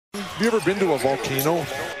Have you ever been to a volcano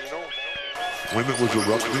when it was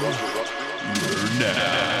erupting? You're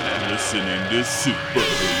now listening to Super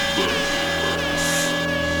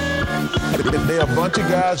Hoopers. They're a bunch of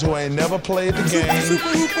guys who ain't never played the game.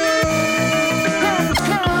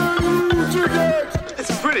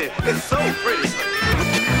 It's pretty. It's so pretty.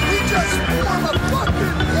 We just form a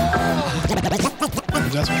fucking wall.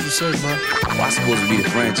 That's what you say, man. Well, I'm supposed to be the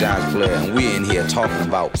franchise player, and we're in here talking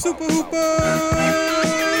about Super Hoopers!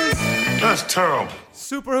 That's terrible.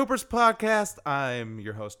 Super Hoopers Podcast. I'm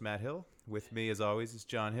your host, Matt Hill. With me, as always, is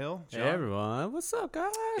John Hill. John. Hey, everyone. What's up,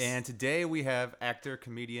 guys? And today we have actor,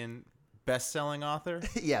 comedian, best-selling author.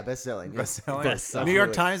 Yeah, best-selling. Best-selling. New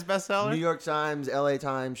York Times bestseller? New York Times, LA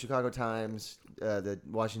Times, Chicago Times, the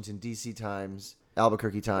Washington, D.C. Times,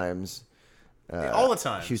 Albuquerque Times. All the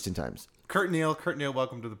time. Houston Times. Curt Neil,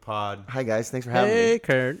 welcome to the pod. Hi, guys. Thanks for having me. Hey,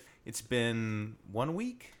 Kurt. It's been 1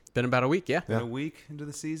 week? Been about a week, yeah. Been a week into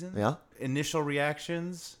the season? Yeah. Initial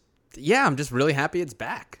reactions? Yeah, I'm just really happy it's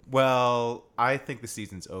back. Well, I think the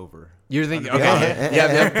season's over. You're thinking, okay.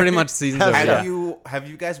 Yeah, pretty much season's over. Have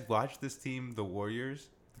you guys watched this team, the Warriors?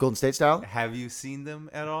 Golden State style? Have you seen them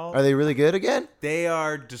at all? Are they really good again? They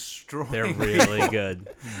are destroying. They're really good.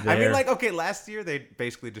 I mean, last year they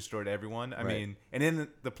basically destroyed everyone. I mean, and in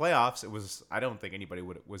the playoffs, I don't think anybody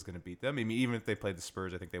was going to beat them. I mean, even if they played the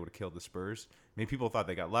Spurs, I think they would have killed the Spurs. I mean, people thought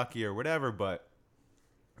they got lucky or whatever, but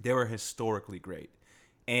they were historically great.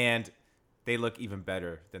 And they look even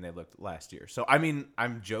better than they looked last year. So, I mean,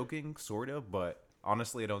 I'm joking, sort of, but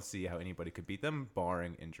honestly, I don't see how anybody could beat them,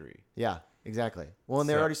 barring injury. Yeah, exactly. Well, and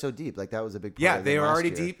they're already so deep. Like, that was a big part Yeah, of they them were last already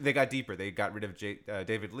year. deep. They got deeper. They got rid of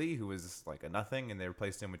David Lee, who was like a nothing, and they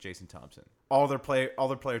replaced him with Jason Thompson. All their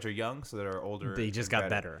players are young, so they're older. They just got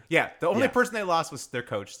better. Yeah, the only person they lost was their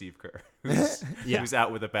coach, Steve Kerr, who's, Yeah. who's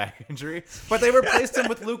out with a back injury. But they replaced him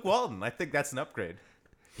with Luke Walton. I think that's an upgrade.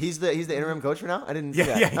 He's the interim coach for now? I didn't see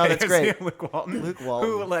that. Yeah, Oh, that's great. Luke Walton. Luke Walton.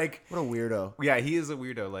 Who, What a weirdo. Yeah, he is a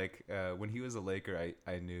weirdo. Like, when he was a Laker,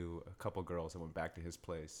 I knew a couple girls that went back to his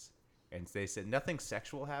place, and they said nothing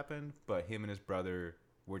sexual happened, but him and his brother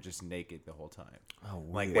were just naked the whole time. Oh,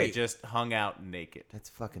 weird. Like, they just hung out naked. That's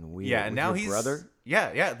fucking weird. Yeah, and With now your he's brother?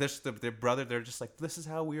 Yeah. Their brother. They're just like, this is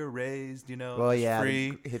how we were raised, you know. Well, it's yeah,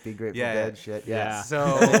 free. hippie Grateful Yeah. Dead shit. Yeah.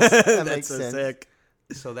 So That makes so sense. sick.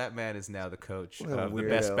 So that man is now the coach What a of the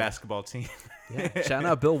best weirdo. basketball team Yeah. Shout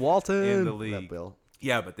out Bill Walton. in the That league. Bill.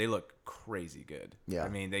 Yeah, but they look crazy good. Yeah. I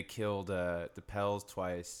mean, they killed the Pels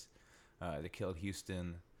twice. They killed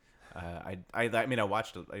Houston. I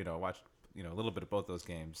watched a little bit of both those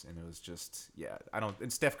games, and it was just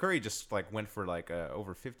And Steph Curry just like went for like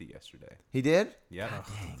over 50 yesterday. He did? Yeah,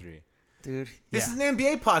 3. Dude. This is an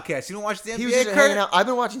NBA podcast. You don't watch the He was NBA, just hanging Kurt? out. I've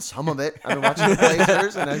been watching some of it. I've been watching the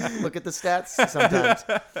Blazers, and I look at the stats sometimes.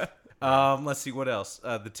 Let's see what else.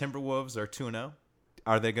 The Timberwolves are 2-0.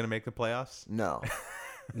 Are they going to make the playoffs? No.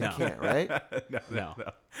 No. They can't, right? No.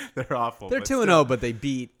 They're awful. They're but 2-0, still. but they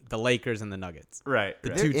beat the Lakers and the Nuggets. Right. The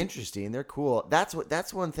right. They're two- interesting. They're cool. That's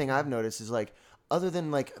one thing I've noticed is like, other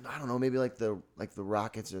than like, I don't know, maybe like the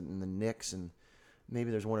Rockets and the Knicks and maybe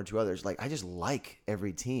there's one or two others. Like, I just like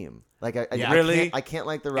every team. Like, I can't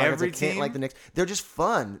like the Rockets. Every I can't team? like the Knicks. They're just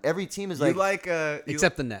fun. Every team is You like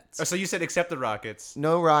Except the Nets. Oh, so you said except the Rockets.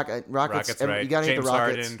 no Rockets. Right. You gotta hate James the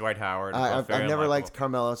Rockets. Harden, Dwight Howard. I've very never unlikable. liked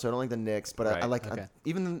Carmelo, so I don't like the Knicks. But I Right. like Okay.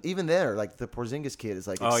 even there, like the Porzingis kid is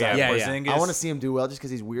like. Oh yeah, exciting. Yeah. Porzingis. I want to see him do well just because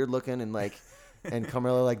he's weird looking and like, and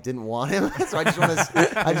Carmelo like didn't want him, so I just want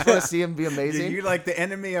to see him be amazing. You're like the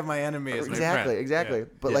enemy of my enemy is my friend. Exactly. Yeah.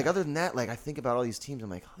 But like other than that, like I think about all these teams, I'm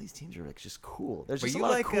like, oh, these teams are like just cool. There's But just a you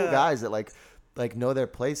lot like, of cool guys that like know their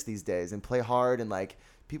place these days and play hard and like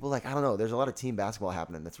people like I don't know. There's a lot of team basketball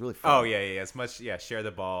happening that's really fun. Oh yeah. As much share the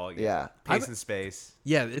ball. Yeah. Pace and space.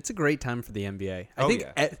 Yeah, it's a great time for the NBA. I Oh, think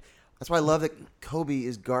yeah. That's why I love that Kobe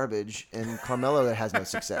is garbage and Carmelo has no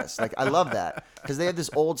success. Like I love that because they have this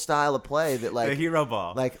old style of play that like The hero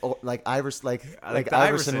ball. like Iverson, like the Iverson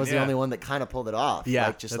Iverson, was the yeah. only one that kind of pulled it off. Yeah,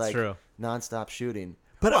 like, just that's like true. nonstop shooting.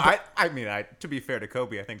 But Well, I mean, to be fair to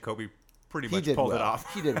Kobe, I think Kobe pretty He much did pulled it well.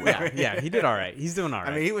 off. He did well. yeah, he did all right. He's doing all right.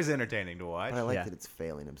 I mean, he was entertaining to watch. But I like Yeah. that it's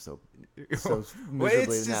failing him so Well,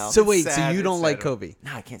 miserably it's now. just- so wait, sad, so you it's don't like sad. Kobe?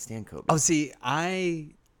 No, I can't stand Kobe. Oh, see,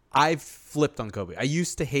 I've flipped on Kobe. I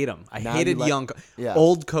used to hate him. I Now hated you like- young. yeah.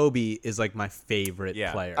 Old Kobe is like my favorite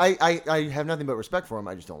Yeah. player. I have nothing but respect for him.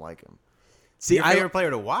 I just don't like him. see, Your favorite player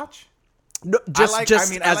to watch? no, just I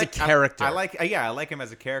as a character. I like him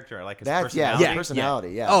as a character. I like his That's personality. his personality.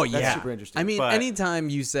 Yeah. Oh That's yeah. super interesting. I mean, But- anytime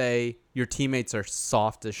you say your teammates are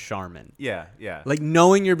soft as Charmin, Yeah. like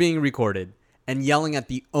knowing you're being recorded and yelling at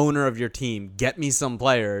the owner of your team, get me some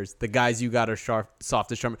players, the guys you got are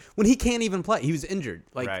soft as sharp, when he can't even play. He was injured.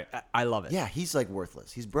 Like, Right. I love it. Yeah, he's like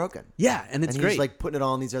worthless. He's broken. Yeah, and it's great. He's like putting it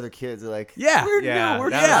all on these other kids. They're like, Yeah. we're Yeah, we're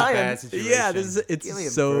that was a trying. bad situation. Yeah, Give me a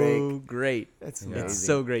it's so break. great. That's It's amazing.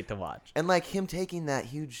 so great to watch. And like him taking that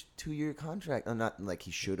huge 2-year contract, not like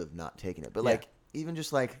he should have not taken it, but Yeah. like even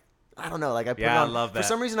just like I don't know, like I put Yeah, it I on. love For that.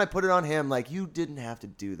 some reason, I put it on him. Like you didn't have to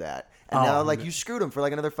do that, and Oh, now like no. you screwed him for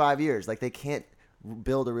like another 5 years. Like they can't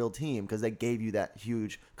build a real team because they gave you that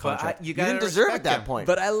huge But contract. you You gotta didn't deserve it at respect that him. point.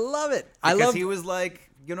 But I love it. I Because love he was like,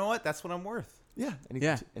 you know what? That's what I'm worth. yeah,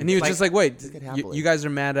 Yeah, and he was like- just like, "Wait, Take it you, happily. you guys are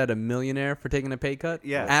mad at a millionaire for taking a pay cut?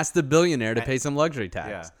 Yeah. Ask the billionaire to pay some luxury tax."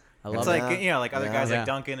 Yeah. I love It's it. like, like other Yeah. guys Yeah. like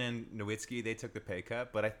Duncan and Nowitzki, they took the pay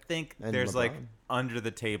cut. But I think And there's like LeBron. under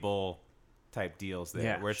the table type deals there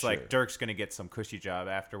Yeah, where it's sure. like Dirk's going to get some cushy job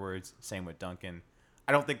afterwards. Same with Duncan.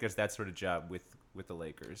 I don't think there's that sort of job with the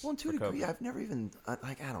Lakers. Well, to a for degree, Kobe. I've never even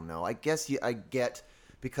like I don't know. I guess I get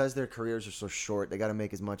because their careers are so short, they got to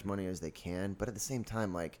make as much money as they can. But at the same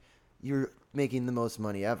time, like you're making the most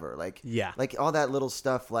money ever. Like Yeah. like all that little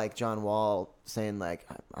stuff, like John Wall saying like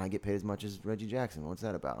I get paid as much as Reggie Jackson. What's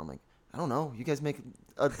that about? I'm like, I don't know. You guys make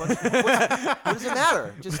a bunch. What does it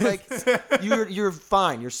matter? Just like you're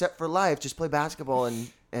fine. You're set for life. Just play basketball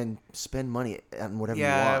and spend money on whatever you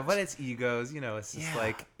Yeah, want. but it's egos, It's just Yeah.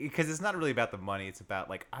 like because it's not really about the money. It's about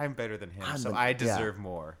like I'm better than him, I'm so the- I yeah. deserve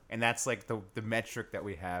more, and that's like the metric that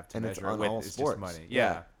we have to And it's measure it on with all is sports. just money.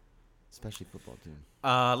 Yeah. Yeah. Especially football too.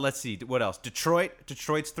 Let's see what else.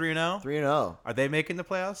 Detroit's 3-0. 3-0. Are they making the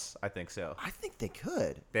playoffs? I think so. I think they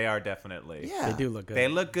could. They are definitely. Yeah, They do look good. They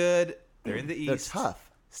look good. They're in the East. They're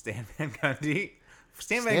tough. Stan Van Gundy.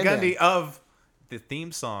 Stan Van Stan Van. Gundy of the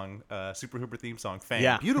theme song, Super Hooper theme song fan.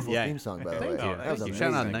 Yeah. Beautiful Yeah. theme song, by the Thank way. you. That was Thank you. amazing.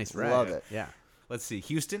 Shout out a nice rap. Love it. Yeah. Let's see.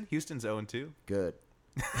 Houston's 0-2. Good.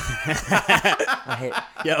 I hate.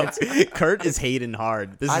 Yo, Kurt is hating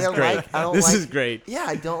hard. This I is don't great. like. I don't This like, is great. Yeah,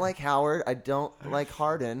 I don't like Howard. I don't like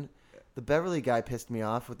Harden. The Beverly guy pissed me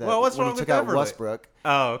off with that. Well, what's when wrong he took with out Beverly? Westbrook.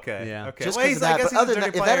 Oh, okay. Yeah. Okay. Just well, because he's, of I that. guess But he's a other than that,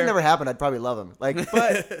 dirty if that had player. never happened, I'd probably love him. Like,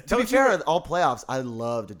 But to be don't you- fair, all playoffs, I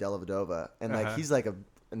loved Dellavedova, and like Uh-huh. he's like a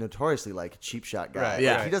notoriously like cheap shot guy. Right,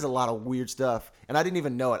 Yeah. Like, he does a lot of weird stuff, and I didn't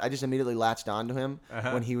even know it. I just immediately latched onto him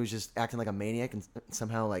Uh-huh. when he was just acting like a maniac and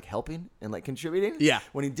somehow like helping and like contributing. Yeah.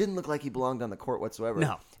 when he didn't look like he belonged on the court whatsoever.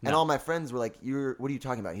 No, And no. all my friends were like, what are you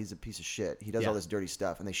talking about? He's a piece of shit. He does Yeah. all this dirty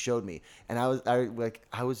stuff," and they showed me, and I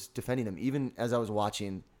was defending him even as I was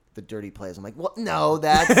watching the dirty plays. I'm like, well, no,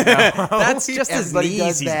 that's That's just his everybody knees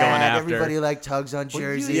does he's that. going after. Everybody like tugs on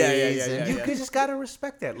jerseys. and You could just gotta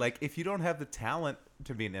respect that. Like, if you don't have the talent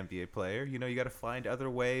to be an NBA player, you got to find other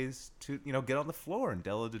ways to, get on the floor. And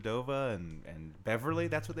Dellavedova and Beverly,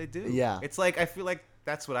 that's what they do. Yeah. It's like I feel like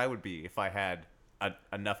that's what I would be if I had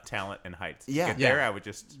enough talent and height. To Yeah. get there, Yeah. I would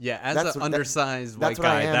just. Yeah, as That's an what- undersized that's white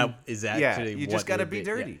what I guy, am. that is Yeah, actually you what just got to it would be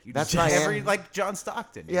dirty. Yeah. You That's just, what I am. like John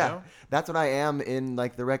Stockton. You Yeah, know? that's what I am in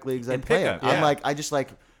like the rec leagues I In play in. pickup, yeah. I'm like, I just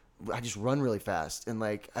run really fast and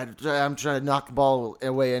like I'm trying to knock the ball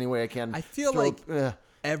away any way I can. I feel Throw- like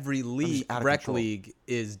every league, out of rec control. league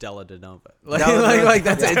is Dellavedova. Like, Dellavedova. like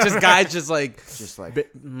that's it. Just guys just like, just like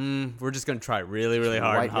we're just going to try really, really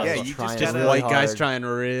hard. white and guys hustle. Yeah, you trying just really white guys hard, trying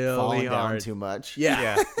really falling down hard. too much.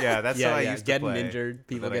 Yeah. Yeah, that's how I used to getting play. injured,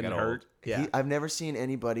 people Then I getting got hurt. old. Yeah. I've never seen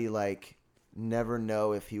anybody like never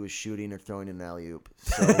know if he was shooting or throwing an alley oop.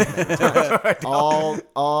 So many times.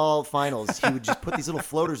 all finals, he would just put these little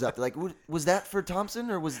floaters up. They're like, was that for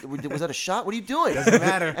Thompson or was that a shot? What are you doing? Doesn't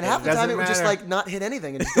matter. And half the Doesn't time it would just matter. like not hit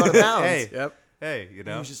anything and just go out of bounds. Hey, Yep. hey, He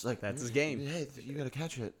was just like, That's his game. Hey, you got to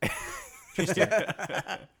catch it. Such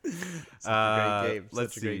a great game.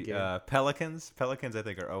 Let's Such a great see. game. Pelicans, I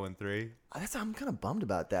think, are 0-3. I'm kind of bummed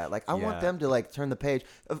about that. Like, I want Yeah. them to like turn the page.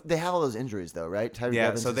 They have all those injuries though, right? Tyreke Yeah,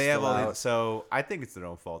 Evans so is they have still all out. these. So I think it's their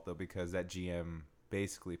own fault though, because that GM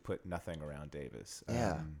basically put nothing around Davis.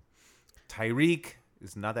 Yeah. Tyreek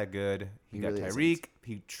is not that good. He got really isn't. Tyreek.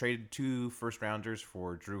 He traded 2 first-rounders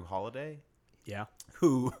for Drew Holiday, Yeah.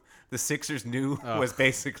 who the Sixers knew was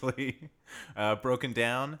basically broken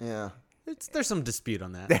down. Yeah. There's some dispute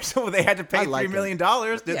on that. So they had to pay I like $3 million,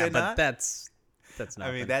 did yeah, they but not? that's not.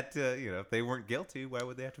 I mean, that if they weren't guilty, why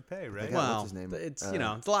would they have to pay, right? got- well, what's his name? it's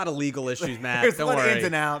it's a lot of legal issues, Matt. There's Don't a lot worry. of ins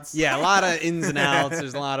and outs. Yeah, a lot of ins and outs.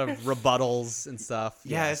 There's a lot of rebuttals and stuff.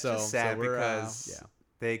 Yeah, it's so, just sad so we're, because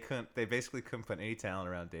they basically couldn't put any talent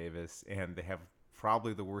around Davis, and they have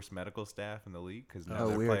probably the worst medical staff in the league because none of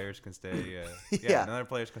their weird. players can stay. Yeah. None of their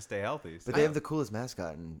players can stay healthy. But they have the coolest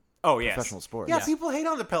mascot in Oh yes. professional sports. Yeah, people hate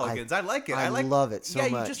on the Pelicans. I like it. I love it so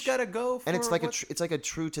much. Yeah, you just gotta go. For and it's like it's like a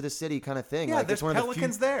true to the city kind of thing. Yeah, like, there's it's one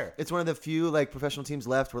Pelicans of the few, there. It's one of the few like professional teams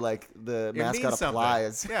left where like the It mascot means something.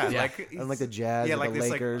 applies. Yeah, and like the Jazz, or like the this,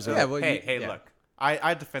 Lakers. Like, or, well, hey, look,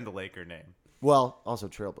 I defend the Laker name. well, also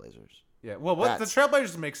Trailblazers. Yeah, well, what the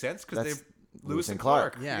Trailblazers make sense because they Lewis and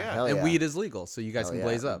Clark. Yeah, Hell and yeah. weed is legal, so you guys Hell can yeah.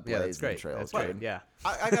 blaze up. Yeah, Blaze that's great. the trails, That's great. dude. Yeah.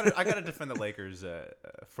 I gotta defend the Lakers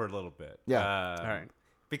for a little bit. Yeah. All right.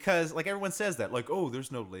 Because like everyone says that, like, oh, there's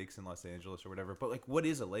no lakes in Los Angeles or whatever. But like, what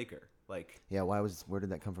is a Laker? Like, Yeah, where did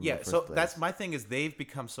that come from? in yeah. the first So place? that's my thing is they've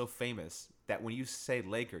become so famous that when you say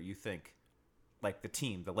Laker, you think like the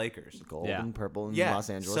team, the Lakers. gold Yeah. and purple in Yeah. Los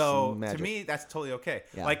Angeles. So and Magic. to me, that's totally okay.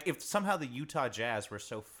 Yeah. Like if somehow the Utah Jazz were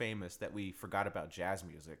so famous that we forgot about jazz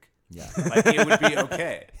music. Yeah. Like it would be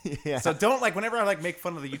okay. Yeah. So don't like whenever I like make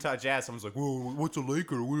fun of the Utah Jazz, someone's like, "Whoa, what's a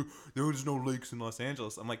Laker? There's no lakes in Los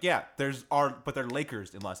Angeles." I'm like, "Yeah, but they're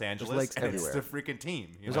Lakers in Los Angeles, lakes and everywhere. it's the freaking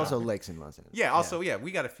team." There's know? also lakes in Los Angeles. yeah. Also, yeah,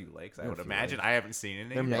 we got a few lakes. I would a few imagine. lakes. I haven't seen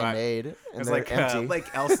any. They're but man-made and It's they're like empty. Lake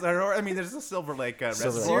Elsinore. I mean, there's a Silver Lake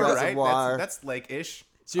Silver reservoir, Lake right? Reservoir. That's lake-ish.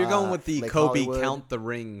 So you're going with the Lake Kobe Hollywood. count the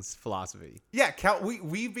rings philosophy. Yeah,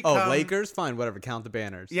 we've become. Oh, Lakers? Fine, whatever. Count the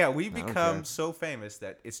banners. Yeah, we've don't become care. so famous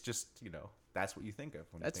that it's just that's what you think of.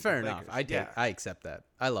 When That's you think fair of enough. Lakers. I accept that.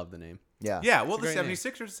 I love the name. Yeah. Yeah, well, the great name.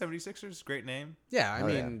 76ers, great name. Yeah, I Oh,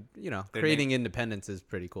 yeah. mean, Their creating independence is a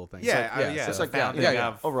pretty cool thing. Yeah, So, yeah, it's like founding yeah,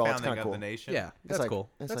 of, overall, it's founding kinda of cool. the nation. Yeah, It's that's like, cool.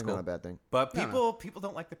 It's That's like cool. not a bad thing. But No, people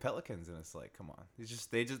don't like the Pelicans, and it's like, come on, those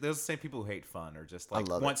are the same people who hate fun or just like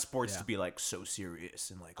love want it. sports Yeah. to be like so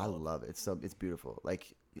serious and like. I love it. It's beautiful.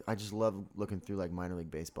 Like I just love looking through like minor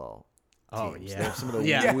league baseball. Oh, teams. yeah. They have some of the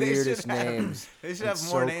Yeah. Yeah, they weirdest should have- names. They should It's have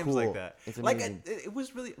more so names cool. like that. It's Like amazing. it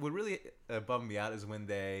was really what really bummed me out is when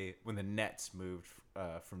the Nets moved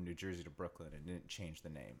from New Jersey to Brooklyn and didn't change the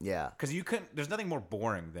name. Yeah. Because you couldn't. There's nothing more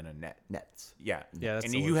boring than a net. Nets. Yeah. Yeah, that's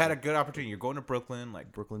and the you worst had a good opportunity. You're going to Brooklyn,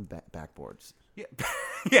 like Brooklyn backboards. yeah,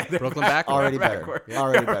 yeah. they're Brooklyn backwards. Already better. Backward.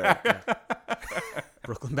 Already better.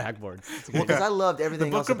 Brooklyn backboards. It's a Well, good- because I loved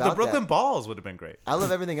everything else The about Brooklyn that. Balls would have been great. I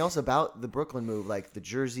love everything else about the Brooklyn move, like the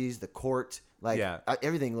jerseys, the court, like Yeah.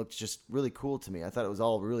 everything looked just really cool to me. I thought it was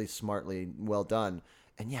all really smartly well done.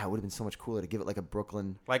 And yeah, it would have been so much cooler to give it like a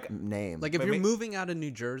Brooklyn name. Like, if But you're ma- moving out of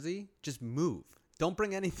New Jersey, just move. Don't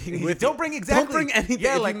bring anything with Don't you. bring exactly. Don't bring anything.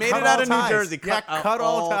 Yeah, If like you made cut it out all of New ties. Jersey. Yeah, Cut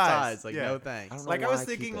all ties. Like, Yeah. no thanks. I don't know Like I why was I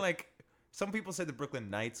keep thinking, it. like some people said the Brooklyn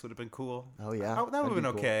Knights would have been cool. Oh, yeah. that would That'd have been be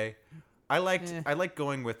cool. okay. I liked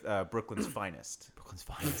going with Brooklyn's finest. Brooklyn's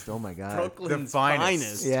finest. Oh my god. Brooklyn's finest.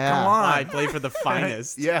 finest. Yeah. Come on. I play for the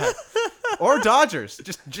finest. Yeah. Or Dodgers.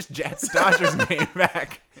 Just Jets Dodgers name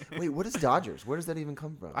back. Wait, what is Dodgers? Where does that even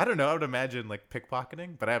come from? I don't know. I would imagine like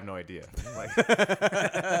pickpocketing, but I have no idea. Like,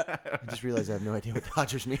 I just realized I have no idea what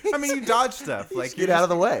Dodgers means. I mean, you dodge stuff. Like get you're out of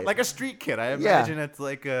the way. Like a street kid. I imagine it's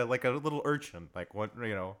like a little urchin. Like what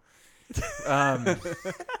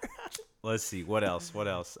Let's see. What else?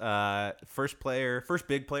 First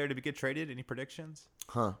big player to get traded. Any predictions?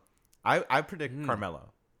 Huh. I predict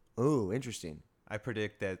Carmelo. Ooh, interesting. I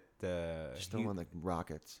predict that Just don't want the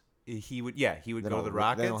Rockets. he would go to the They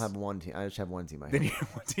Rockets. don't have one team. I just have one team. I Then hate. you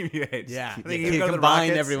what team you hate? Yeah. I think You he'd go to the combine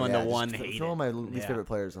Rockets. everyone Yeah, to just one throw hate. all my least Yeah. favorite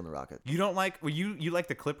players on the Rockets. You don't like? Well, you like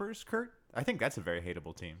the Clippers, Kurt? I think that's a very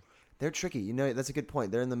hateable team. They're tricky. You know, that's a good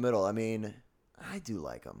point. They're in the middle. I mean, I do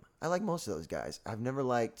like them. I like most of those guys. I've never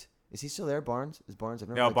liked. Is he still there, Barnes? Is Barnes? I've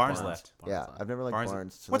never No, liked Barnes left. Yeah, I've never liked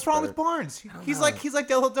Barnes. so What's that's wrong better. with Barnes? He's know. like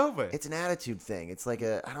Deladova. It's an attitude thing. It's like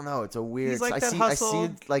I don't know. It's a weird. He's like I that see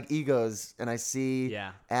hustle. like egos, and I see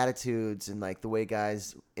Yeah. attitudes, and like the way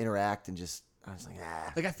guys interact, and just I was like,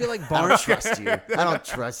 Like, I feel like I Barnes. don't trust you. I don't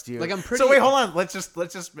trust you. Like, I'm pretty. So wait, hold on. Let's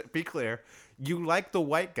just be clear. You like the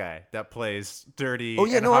white guy that plays dirty. Oh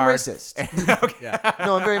yeah, and no, I'm hard. racist. Okay. Yeah.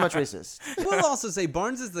 No, I'm very much racist. We'll also say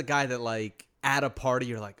Barnes is the guy that, like, at a party,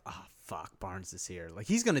 you're like, oh, fuck, Barnes is here. Like,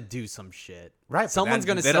 he's going to do some shit. Right. but Someone's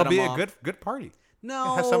going to set That'll him be off. a good party.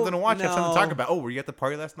 No. Have something to watch. Have something to no. talk about. Oh, were you at the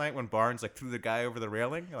party last night when Barnes like threw the guy over the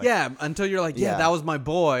railing? You're like, Yeah, until you're like, yeah, Yeah. that was my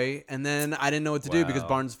boy, and then I didn't know what to do because Wow.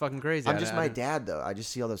 Barnes is fucking crazy. I'm I- just I my didn't- dad though. I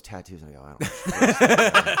just see all those tattoos and I go,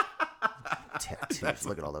 I don't. Tattoos.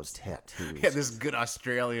 Look at all those tattoos. Yeah, this good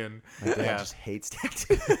Australian. My dad Yeah. just hates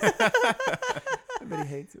tattoos. Everybody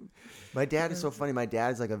hates him. My dad is so funny. My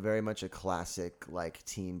dad's like a very much a classic like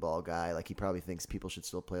team ball guy. Like he probably thinks people should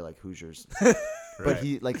still play like Hoosiers. But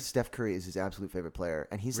he like Steph Curry is his absolute favorite player,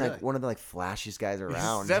 and he's like one of the like flashiest guys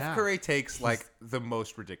around. Steph Curry takes like the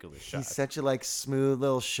most ridiculous He's shots. such a like smooth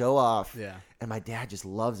little show off. Yeah. And my dad just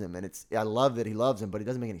loves him, and I love that he loves him, but it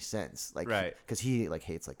doesn't make any sense. Like, Right. Because he like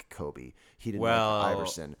hates like Kobe. He didn't Well, like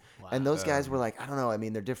Iverson, and those guys were like, I don't know. I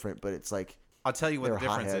mean, they're different, but it's like I'll tell you what They the were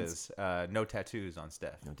difference hotheads. is. No tattoos on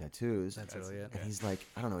Steph. No tattoos. That's really it. And he's like,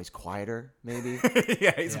 I don't know, he's quieter maybe.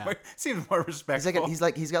 Yeah, he's Yeah. More, seems more respectful.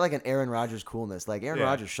 He's got like an Aaron Rodgers coolness. Like Aaron Yeah.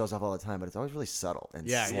 Rodgers shows off all the time, but it's always really subtle and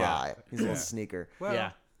Yeah, sly. yeah. He's a little sneaker. Well,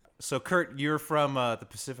 Yeah. So, Kurt, you're from the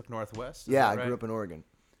Pacific Northwest. Is Yeah, that I right? grew up in Oregon.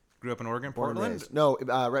 Grew up in Oregon, Born and Portland. raised. No,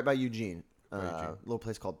 right by Eugene. A little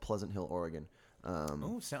place called Pleasant Hill, Oregon.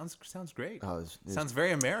 Oh, sounds great. Oh, Sounds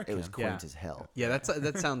very American. It was quaint Yeah. as hell. Yeah,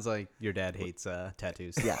 that sounds like your dad hates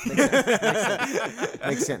tattoos. Yeah,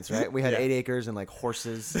 makes sense, right? We had 8 acres and like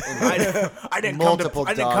horses. And, like, I didn't multiple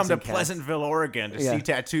come dogs to and cats. Pleasantville, Oregon, to Yeah. see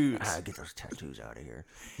tattoos. Get those tattoos out of here.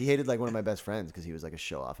 He hated like one of my best friends because he was like a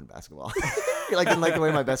show off in basketball. He like didn't like the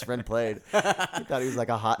way my best friend played. He thought he was like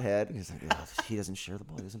a hothead. He's like, he doesn't share the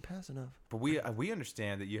ball. He doesn't pass enough. But we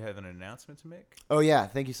understand that you have an announcement to make. Oh yeah,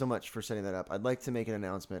 thank you so much for setting that up. I'd like to make an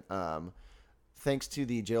announcement. Thanks to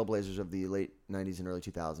the Jailblazers of the late 90s and early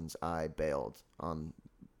 2000s, I bailed on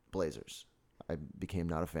Blazers. I became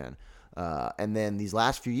not a fan. And then these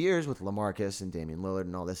last few years with LaMarcus and Damian Lillard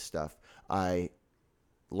and all this stuff, I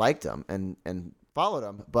liked them and followed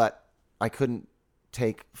them, but I couldn't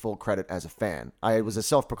take full credit as a fan. I was a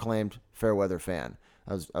self-proclaimed fair weather fan.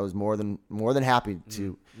 I was more than happy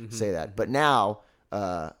to say that. But now,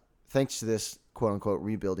 thanks to this quote unquote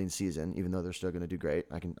rebuilding season, even though they're still going to do great,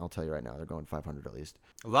 I'll tell you right now, they're going 500 at least.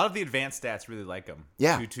 A lot of the advanced stats really like them.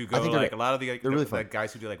 Yeah, To I go think like they're- a lot of the they're really fun.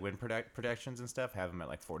 guys who do like win predictions and stuff have them at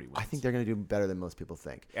like 40 wins. I think they're going to do better than most people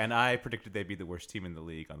think. And I predicted they'd be the worst team in the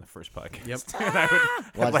league on the first podcast. Yep.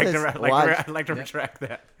 And I'd like to retract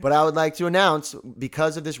that. But I would like to announce,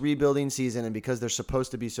 because of this rebuilding season and because they're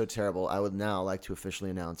supposed to be so terrible, I would now like to officially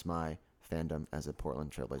announce my fandom as a Portland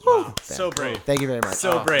Trailblazers fan. So brave. Thank you very much.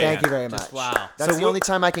 So brave. Thank you very much. Just wow. That's the only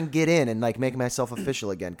time I can get in and like make myself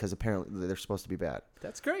official again, because apparently they're supposed to be bad.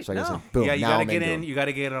 That's great. So I No. guess boom. Yeah, you now gotta I'm get into in. them. You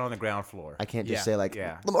gotta get in on the ground floor. I can't just Yeah. say like,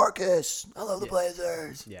 Yeah. LaMarcus, I love the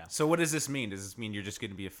Blazers. Yeah. So what does this mean? Does this mean you're just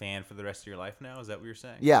going to be a fan for the rest of your life now? Is that what you're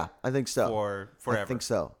saying? Yeah, I think so. For forever. I think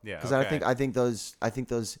so. Yeah, Because okay. I think those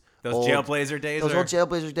Those old, Jailblazer days. Those are, old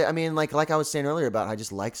Jailblazers days. I mean, like I was saying earlier about, I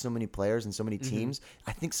just like so many players and so many Mm-hmm. teams.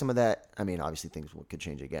 I think some of that. I mean, obviously things could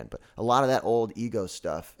change again, but a lot of that old ego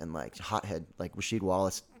stuff and like hothead, like Rasheed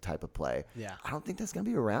Wallace type of play. Yeah. I don't think that's gonna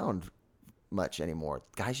be around much anymore.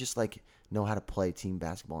 Guys just like know how to play team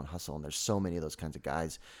basketball and hustle, and there's so many of those kinds of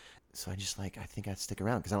guys. So I think I'd stick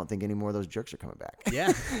around because I don't think any more of those jerks are coming back.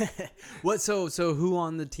 Yeah. What? So who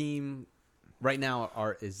on the team right now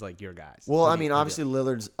is like your guys? Well, Who I do you- mean, who do you- obviously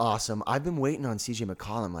Lillard's awesome. I've been waiting on CJ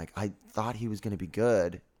McCollum. Like, I thought he was going to be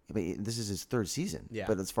good. I mean, this is his third season. Yeah.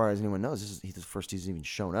 But as far as anyone knows, this is his first season even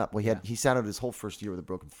shown up. Well, he sat out his whole first year with a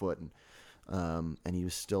broken foot, and he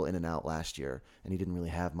was still in and out last year, and he didn't really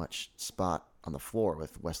have much spot on the floor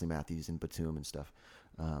with Wesley Matthews and Batum and stuff.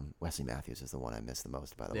 Wesley Matthews is the one I miss the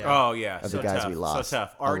most, by the way. Yeah. Oh yeah, Of so the guys tough. we lost. So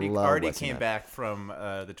tough. I Already love Wesley came Matthews. back from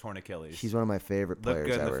the torn Achilles. He's one of my favorite Looked players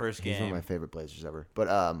good in the ever. first He's one of game. my favorite Blazers ever. But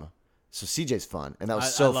so CJ's fun, and that was I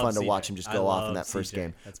so love fun to CJ. watch him just I go off in love that first CJ.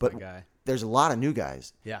 game. That's but my guy. there's a lot of new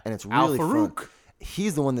guys. Yeah. And it's Al really fun. Farouk.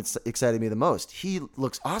 He's the one that's excited me the most. He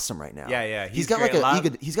looks awesome right now. Yeah. He's He's got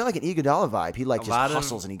great. he's got like an Iguodala vibe. He like just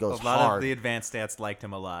hustles and he goes A lot hard. of the advanced stats liked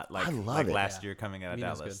him a lot. Like, I love like it. last year coming out of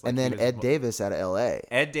Mino's Dallas. good. Like, and he then was- Ed Davis out of LA.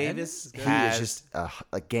 Ed Davis is good. He has is just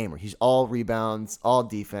a gamer. He's all rebounds, all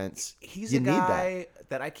defense. he's you a need that. guy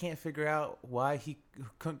that I can't figure out why he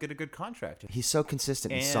couldn't get a good contract. He's so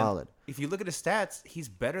consistent and And solid. If you look at his stats, he's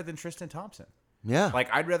better than Tristan Thompson. Yeah. Like,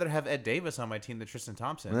 I'd rather have Ed Davis on my team than Tristan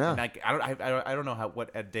Thompson. Yeah. And like, I don't know what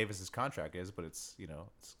Ed Davis's contract is, but it's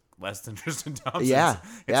it's less than Tristan Thompson's. Yeah,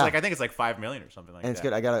 It's yeah. like, I think it's like $5 million or something like and it's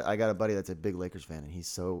that. good. I got a buddy that's a big Lakers fan, and he's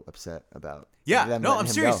so upset about Yeah, them no, letting I'm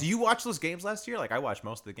him serious. go. You watched those games last year? Like, I watched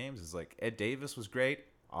most of the games. It's like, Ed Davis was great.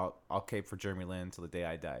 I'll cape for Jeremy Lin till the day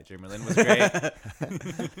I die. Jeremy Lin was great.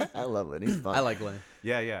 I love it. He's fun. I like Lynn.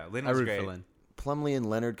 yeah. Lin I was root great. for Lynn. Plumlee and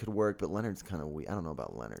Leonard could work, but Leonard's kind of weird. I don't know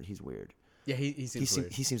about Leonard. He's weird. Yeah, he seems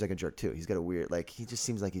weird. He seems like a jerk too. He's got a weird, like, he just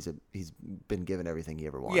seems like he's been given everything he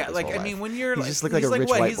ever wanted. Yeah, his like, whole I mean, life. when you're he like, just looked like he's a rich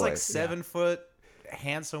what? white He's boy. like 7 foot,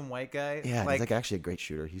 handsome white guy. Yeah, he's like actually a great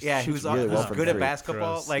shooter. He Yeah, he shoots was really well was from good at three.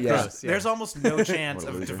 basketball. Gross. Like, Yeah. there's almost no chance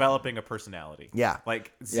What a of loser. developing a personality. Yeah.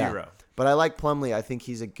 Like, Yeah. zero. But I like Plumlee. I think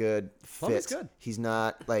he's a good fit. Plumlee's good. He's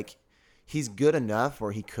not like, he's good enough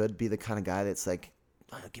where he could be the kind of guy that's like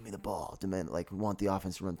give me the ball, demand like want the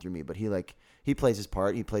offense to run through me. But he plays his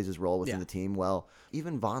part, he plays his role within the team well.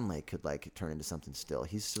 Even Vonleh could like turn into something still.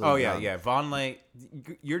 He's still young. Vonleh,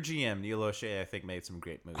 your GM Neil O'Shea, I think made some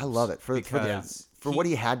great moves. I love it for what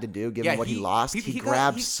he had to do, given what he lost. He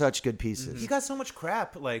grabbed such good pieces. He got so much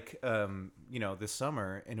crap, like this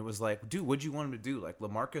summer, and it was like, dude, what'd you want him to do? Like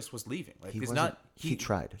LaMarcus was leaving. Like he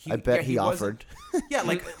tried. I bet he offered.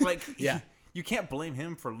 Yeah, you can't blame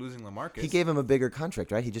him for losing LaMarcus. He gave him a bigger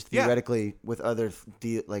contract, right? He just theoretically with other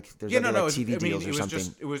TV deals or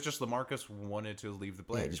something. It was just LaMarcus wanted to leave the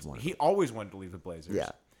Blazers. Yeah, he always wanted to leave the Blazers. Yeah.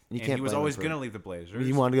 And he was always going to leave the Blazers.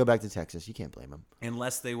 He wanted to go back to Texas. You can't blame him.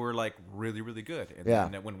 Unless they were like really, really good.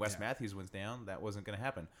 And then when Wes Matthews went down, that wasn't going to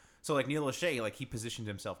happen. So like Neil O'Shea, like he positioned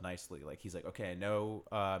himself nicely. Like he's like, okay, I know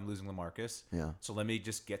I'm losing LaMarcus. Yeah. So let me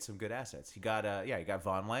just get some good assets. He got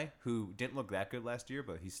Vonleh, who didn't look that good last year,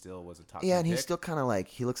 but he still was a top. Yeah, and pick. he's still kind of like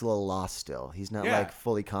he looks a little lost still. He's not like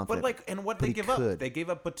fully confident. But like, and what they give up? They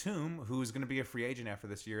gave up Batum, who's going to be a free agent after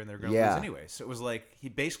this year, and they're going to lose anyway. So it was like he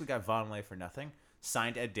basically got Vonleh for nothing.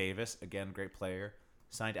 Signed Ed Davis, again, great player.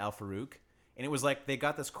 Signed Al Farouk. And it was like they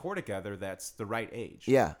got this core together that's the right age.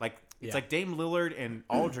 Yeah. It's like Dame Lillard and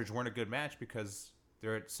Aldridge weren't a good match because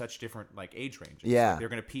they're at such different like age ranges. Yeah. They're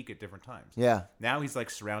going to peak at different times. Yeah. Now he's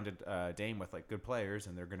like surrounded Dame with like good players,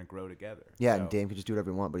 and they're going to grow together. Yeah, and Dame can just do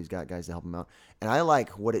whatever he wants, but he's got guys to help him out. And I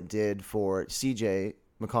like what it did for CJ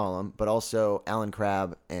McCollum, but also Alan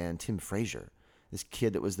Crabb and Tim Frazier, this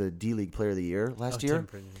kid that was the D-League Player of the Year last year.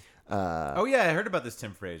 I heard about this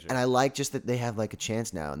Tim Frazier. And I like just that they have like a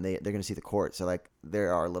chance now, and they're going to see the court. So like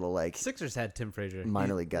there are little like Sixers had Tim Frazier,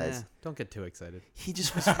 minor league guys. Don't get too excited. He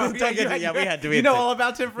just was. We had to. You know all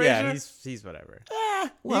about Tim Frazier? Yeah, he's whatever.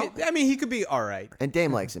 Well, he could be all right. And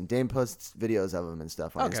Dame likes him. Dame posts videos of him and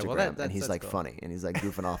stuff on Instagram, and he's like funny, and he's like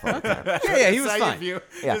goofing off all the time. He was fine.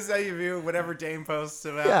 This is how you view whatever Dame posts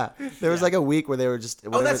about. Yeah, there was like a week where they were just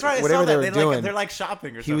that's right. Whatever they were doing. They're like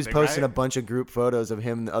shopping or something. He was posting right? a bunch of group photos of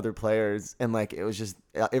him and the other players, and like it was just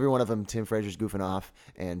every one of them. Tim Frazier's goofing off,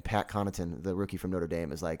 and Pat Connaughton, the rookie from Notre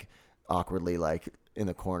Dame, is like awkwardly like in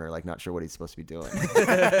the corner, like not sure what he's supposed to be doing.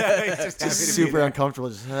 just super uncomfortable.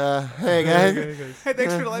 Just hey guys, hey,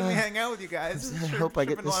 thanks for letting me hang out with you guys. I hope I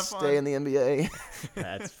get to stay in the NBA.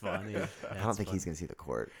 That's funny. I don't think he's gonna see the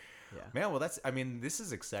court. Yeah. Man, well, this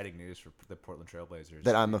is exciting news for the Portland Trailblazers.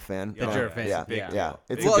 That I'm a fan. That you're a fan. Yeah.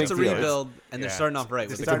 It's a rebuild, and they're starting off right.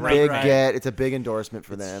 It's a big get. It's a big endorsement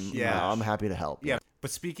for them. Yeah, I'm happy to help. Yeah. But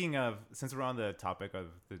speaking of, since we're on the topic of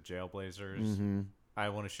the Jailblazers, I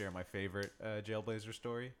want to share my favorite Jailblazer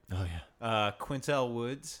story. Oh yeah. Quintel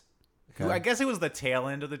Woods, who I guess it was the tail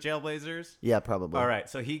end of the Jailblazers. Yeah, probably. All right,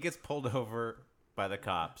 so he gets pulled over by the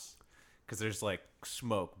cops because there's like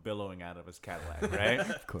smoke billowing out of his Cadillac, right?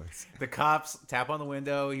 Of course. The cops tap on the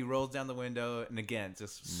window. He rolls down the window, and again,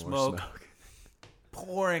 just smoke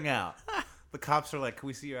pouring out. The cops are like, "Can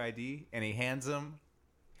we see your ID?" And he hands him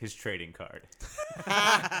his trading card.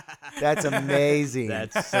 That's amazing.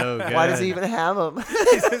 That's so good. Why does he even have them?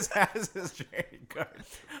 He just has his trading card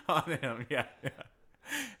on him. Yeah.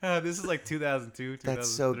 This is like 2002, 2003. That's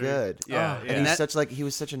so good. Yeah. And he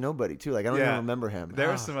was such a nobody too. Like I don't even remember him. There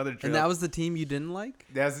were some other And that was the team you didn't like?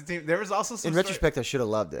 That was the team. There was also some in retrospect, I should have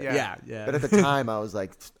loved it. Yeah. But at the time, I was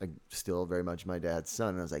like, still very much my dad's son,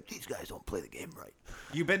 and I was like, these guys don't play the game right.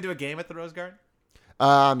 You been to a game at the Rose Garden?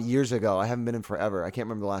 Years ago. I haven't been in forever. I can't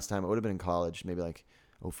remember the last time. It would have been in college, maybe like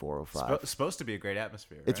 04, 05. Supposed to be a great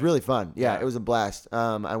atmosphere. Right? It's really fun. Yeah, it was a blast.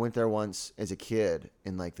 I went there once as a kid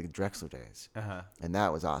in like the Drexler days, and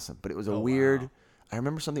that was awesome. But it was a weird. Wow. I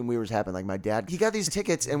remember something weird was happening. Like my dad, he got these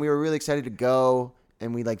tickets, and we were really excited to go,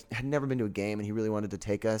 and we like had never been to a game, and he really wanted to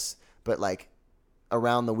take us. But like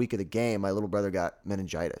around the week of the game, my little brother got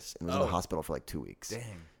meningitis and was in the hospital for like 2 weeks. Dang.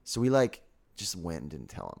 So we like just went and didn't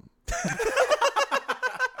tell him.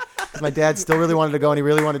 My dad still really wanted to go, and he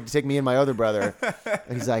really wanted to take me and my other brother.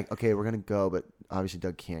 And he's like, okay, we're going to go, but obviously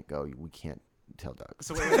Doug can't go. We can't tell Doug.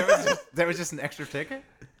 So wait, there was just an extra ticket?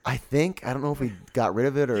 I think. I don't know if we got rid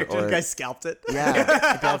of it or... Your guy scalped it? Yeah,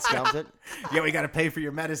 my dad scalped it. Yeah, we got to pay for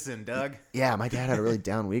your medicine, Doug. Yeah, my dad had a really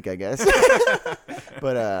down week, I guess.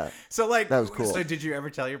 But so like that was cool. So did you ever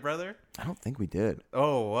tell your brother? I don't think we did.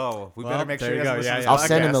 Oh, whoa. We better make sure he doesn't listen to this I'll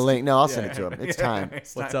send him the podcast. link. No, I'll send it to him. It's time.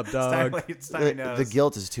 What's up, Doug? It's time he knows. The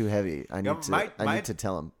guilt is too heavy. I need to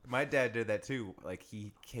tell him. My dad did that too. Like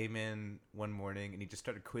he came in one morning and he just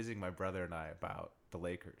started quizzing my brother and I about the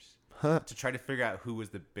Lakers to try to figure out who was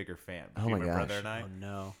the bigger fan between my brother and I. Oh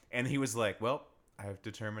no! And he was like, "Well, I've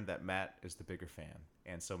determined that Matt is the bigger fan,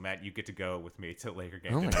 and so Matt, you get to go with me to Laker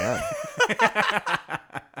game." Oh my god!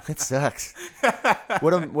 It sucks.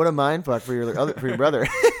 What a mind fuck for your brother.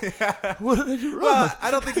 What did I do wrong? Well,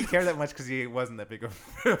 I don't think he cared that much because he wasn't that big of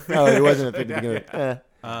a fan. Oh, he wasn't a big beginning.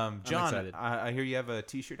 John, I hear you have a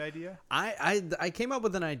T-shirt idea. I came up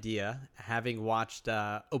with an idea having watched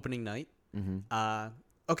opening night. Mm-hmm.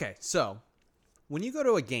 Okay, so when you go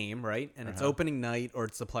to a game, right, and it's opening night or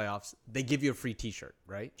it's the playoffs, they give you a free T-shirt,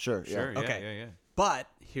 right? Sure. Sure. Yeah. Okay. Yeah. But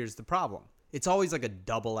here's the problem: it's always like a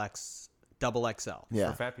double XL.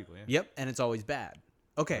 Yeah. For fat people. Yeah. Yep, and it's always bad.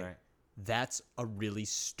 Okay, Right. that's a really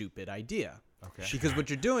stupid idea. Okay. Because what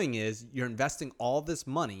you're doing is you're investing all this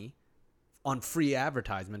money on free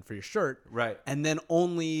advertisement for your shirt, Right. and then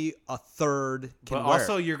only a third can But wear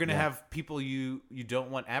also, it. you're gonna have people you don't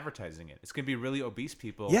want advertising it. It's gonna be really obese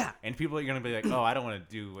people. Yeah. And people are gonna be like, oh, I don't want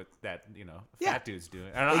to do what that Yeah. fat dude's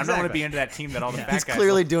doing. I don't want to Exactly. be into that team that all the fat He's guys.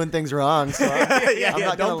 clearly doing things wrong. So I'm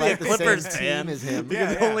not don't gonna be a like the Clippers same fan. team as him.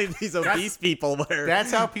 Because Yeah. only these obese people wear.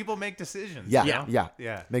 That's how people make decisions. Yeah. you know?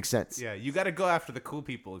 Yeah. Makes sense. Yeah. You got to go after the cool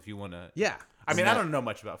people if you want to. Yeah. I mean, I don't know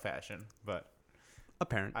much about fashion, but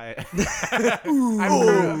Apparent. I'm But no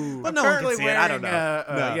one can currently see it. I don't wearing,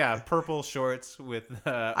 know. No. purple shorts with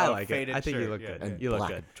I a like it. faded I think you shirt. look Yeah, good. yeah. And You look black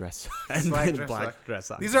good. dress. And Black then dress black socks. dress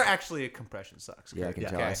socks. These are actually compression socks. Yeah, I can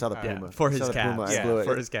Kurt. tell. I saw the Okay. Puma. for I his saw the Puma. calves. I blew it.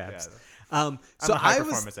 For his calves. I'm So a high I was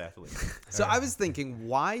performance athlete. So I was thinking,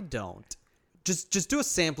 why don't just do a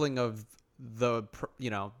sampling of the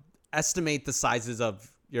estimate the sizes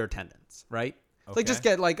of your attendance, right? Like just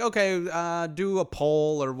get do a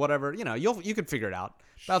poll or whatever. You could figure it out.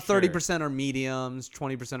 About Sure. 30% are mediums,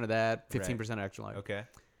 20% of that, 15% extra large. Okay.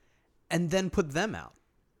 And then put them out.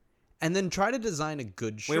 And then try to design a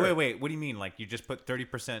good shirt. Wait. What do you mean? Like you just put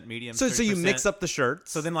 30% medium? So you 30%? mix up the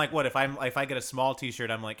shirts. So then, like, what if I get a small T-shirt?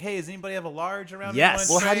 I'm like, hey, does anybody have a large around? Yes.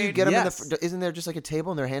 me? Well, how do you get them Yes. in the? Isn't there just like a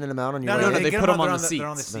table and they're handing them out on your? No, right? they get put them on they're the They're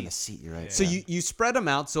on the seats. On the seat. seat. You're right. So you spread them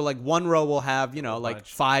out. So like one row will have like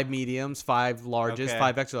bunch. 5 mediums, 5 larges, Okay.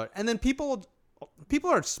 5 extra large, and then people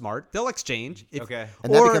are smart. They'll exchange. Okay.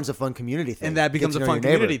 And that becomes a fun community thing. And that becomes Get a to know fun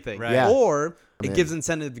your neighbor. community thing. Right. Yeah. Or it in. gives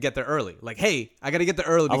incentive to get there early. Like, hey, I got to get there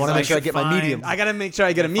early. I want to because make sure I should get my find- medium. I got to make sure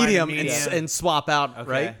I get a Find a medium, medium. and swap out, Okay.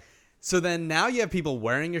 right? So then now you have people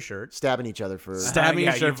wearing your shirt, Stabbing each other for stabbing Yeah,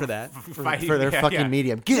 your shirt you for that. for their fucking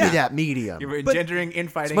medium. Give me that medium. You're engendering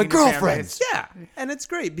infighting. my in your fan girlfriend's. base. Yeah, and it's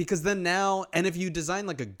great because then now, and if you design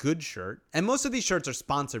like a good shirt, and most of these shirts are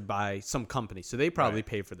sponsored by some company, so they probably Right.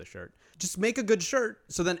 pay for the shirt. Just make a good shirt,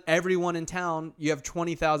 so then everyone in town, you have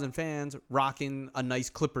 20,000 fans rocking a nice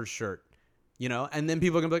Clippers shirt, and then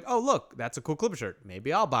people are gonna be like, oh look, that's a cool Clippers shirt.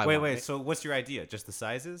 Maybe I'll buy one. Wait. So what's your idea? Just the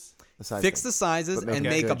sizes? The size Fix thing. the sizes But make and a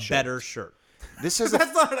make a good better shirt. This is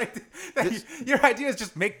That's not your idea. Is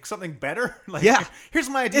just make something better. Like, Yeah. Here's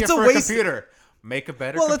my idea It's a for a waste- computer. Make a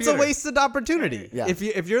better. Well, computer. it's a wasted opportunity. Yeah. If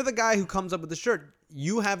you're the guy who comes up with the shirt,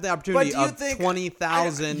 you have the opportunity do you of think-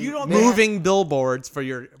 20,000 you don't- moving billboards for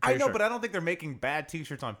your. I know, shirt. but I don't think they're making bad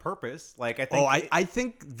T-shirts on purpose. Like I think. Oh, I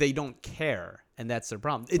think they don't care, and that's their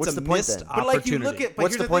problem. It's What's a the point missed then? But like you opportunity. look at. But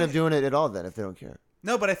What's here's the point of thing. doing it at all then if they don't care?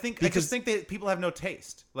 No, but I Because- just think that people have no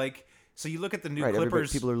taste. Like so, you look at the new Right. Everybody,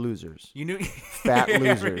 Clippers. people are losers. You knew Fat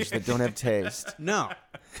losers that don't have taste. No.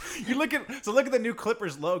 You look at the new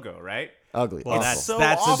Clippers logo, right? Ugly. Well, Awful. that's so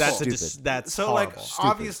that's awful. that's Stupid. that's So horrible. like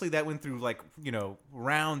obviously that went through like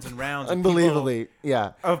rounds and rounds. of people Unbelievably.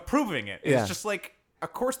 Yeah. of proving it. Yeah. It's just like.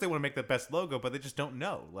 Of course they want to make the best logo, but they just don't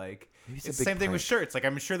know. Like it's it's a the same big thing with prank. shirts. Like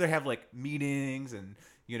I'm sure they have like meetings and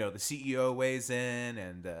the CEO weighs in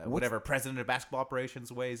and whatever president of basketball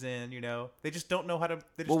operations weighs in. They just don't know how to.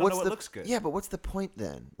 They just don't know what looks good. Yeah, but what's the point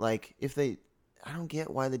then? Like, if they, I don't get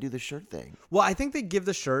why they do the shirt thing. Well, I think they give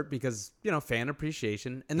the shirt because fan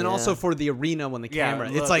appreciation, and then Yeah. also for the arena when the Yeah, camera.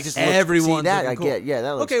 look, It's like just looks- everyone's see, that looking I cool. get. Yeah,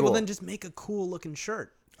 that looks okay. Well, cool. then just make a cool looking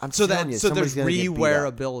shirt. I'm so telling that you, so there's somebody's gonna get beat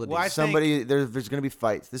up. rewearability. Well, I think- Somebody, there's going to be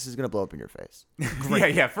fights. This is going to blow up in your face.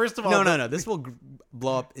 yeah. First of all, No. This will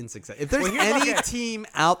blow up in success. If there's Well, here's- any okay. team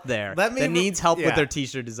out there Let me that needs help yeah. with their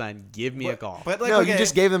T-shirt design, give me a call. But like, No, okay, you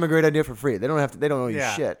just gave them a great idea for free. They don't have to. They don't owe you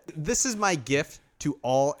Yeah. shit. This is my gift to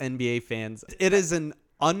all NBA fans. It is an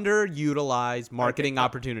underutilized marketing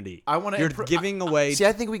opportunity. I wanna You're impro- giving away. See,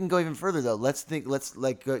 I think we can go even further though. Let's think. Let's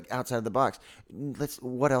like go outside of the box.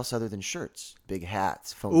 What else other than shirts? Big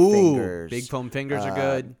hats, foam Ooh, fingers. big foam fingers are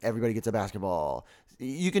good. Everybody gets a basketball.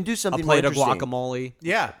 You can do A something plate more of interesting. guacamole.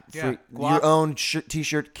 yeah. For your own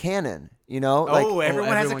T-shirt cannon. You know, everyone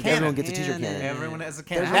has a cannon. Everyone gets a t-shirt cannon. Everyone has a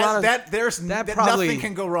cannon. There's a lot of- Nothing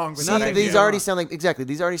can go wrong with See, that. these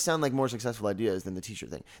already sound like more successful ideas than the t-shirt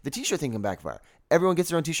thing. The t-shirt thing can backfire. Everyone gets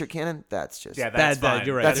their own t-shirt cannon. That's just that's fine.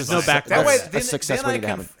 You're right. That's There's a no success. backfire. That way, That's a success then waiting to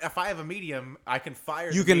happen. if I have a medium, I can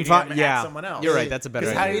fire. You the can medium fire. Yeah, at someone else. You're right. That's a better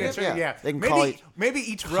Because how do you idea. get Yeah. They can call it maybe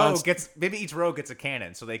each row gets a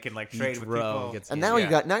cannon, so they can like trade with row people. gets- And now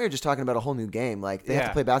you're just talking about a whole new game. Like they have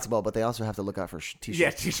to play basketball, but they also have to look out for t-shirts. Yeah,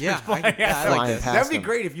 t-shirts. Yeah, flying. I like this. That'd be them.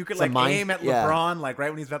 great if you could It's a like mind- aim at yeah. LeBron, like right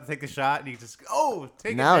when he's about to take the shot, and he just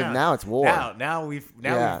take Now- it down. now it's war. Now we've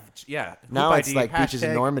Now Hoop it's ID, like beaches in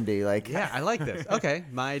hashtag- Normandy. Like Yeah, I like this. Okay,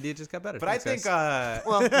 my idea just got better. But I Thanks, think guys.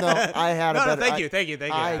 well, no, I had a No, better. thank you. I Thank gave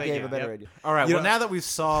you. a better Yep. idea. all right. You Well, know- now that we've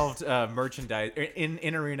solved merchandise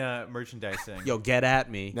in arena merchandising, Yo, get at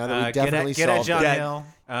me. Now that we definitely get at solved John it. Hill.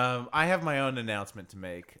 I have my own announcement to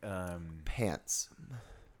make. Pants.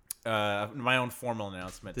 My own formal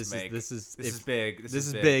announcement This to make. is big. This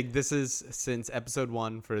is big. This is since episode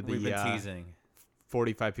 1 for the We've been teasing.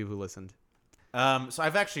 45 people who listened. So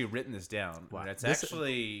I've actually written this down. Wow. It's This-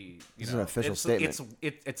 actually This is an official statement.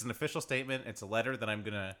 It's an official statement. It's a letter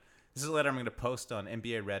that This is a letter I'm gonna post on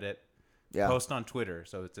NBA Reddit. Yeah. Post on Twitter.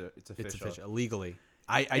 So it's official. It's official. Legally.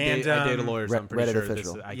 I And, date a lawyer, so I'm pretty Reddit sure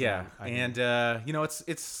official. this. I Yeah, can- and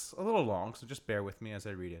it's a little long, so just bear with me as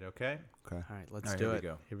I read it. Okay. Okay. All right, let's All right, do here we it.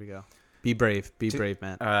 go. Here we go. Be brave. Be brave,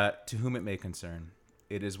 man. To whom it may concern,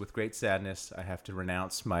 it is with great sadness I have to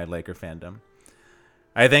renounce my Laker fandom.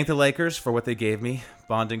 I thank the Lakers for what they gave me,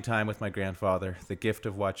 bonding time with my grandfather, the gift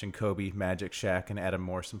of watching Kobe, Magic, Shaq, and Adam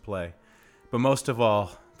Morrison play. But most of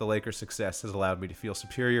all, the Lakers' success has allowed me to feel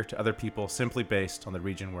superior to other people simply based on the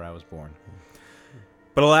region where I was born.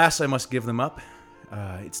 But alas, I must give them up.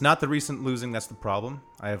 It's not the recent losing that's the problem.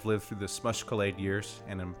 I have lived through the smush-Khaled years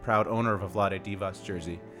and am proud owner of a Vlade Divac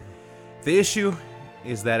jersey. The issue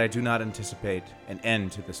is that I do not anticipate an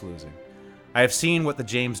end to this losing. I have seen what the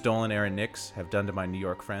James Dolan-era Knicks have done to my New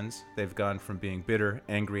York friends. They've gone from being bitter,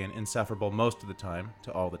 angry, and insufferable most of the time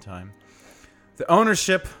to all the time. The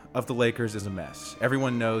ownership of the Lakers is a mess.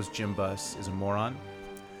 Everyone knows Jim Buss is a moron.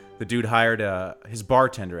 The dude hired his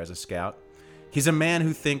bartender as a scout. He's a man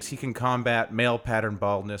who thinks he can combat male pattern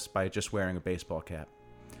baldness by just wearing a baseball cap.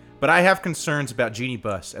 But I have concerns about Jeannie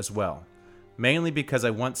Buss as well, mainly because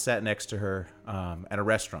I once sat next to her at a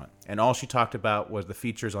restaurant, and all she talked about was the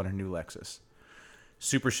features on her new Lexus.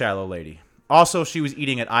 Super shallow lady. Also, she was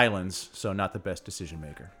eating at Islands, so not the best decision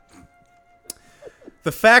maker.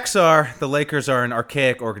 The facts are the Lakers are an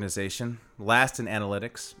archaic organization, last in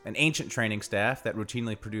analytics, an ancient training staff that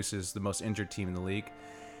routinely produces the most injured team in the league,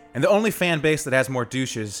 and the only fan base that has more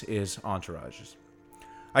douches is entourages.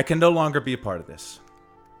 I can no longer be a part of this.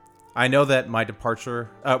 I know that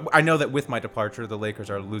with my departure, the Lakers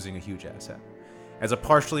are losing a huge asset. As a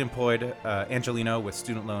partially employed Angelino with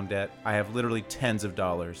student loan debt, I have literally tens of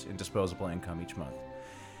dollars in disposable income each month.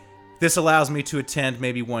 This allows me to attend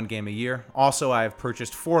maybe one game a year. Also, I have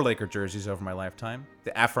purchased 4 Laker jerseys over my lifetime.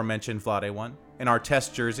 The aforementioned Vlade one, an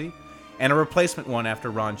Artest jersey, and a replacement one after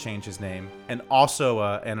Ron changed his name, and also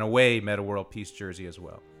an away Meta World Peace jersey as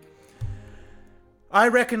well. I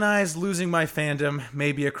recognize losing my fandom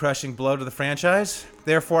may be a crushing blow to the franchise.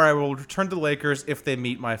 Therefore, I will return to the Lakers if they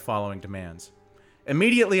meet my following demands.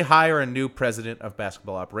 Immediately hire a new president of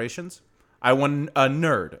basketball operations. I want a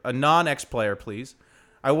nerd, a non-ex-player, please.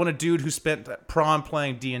 I want a dude who spent prom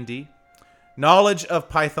playing D&D. Knowledge of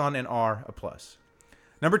Python and R, a plus.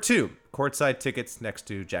 Number 2, courtside tickets next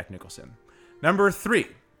to Jack Nicholson. Number 3,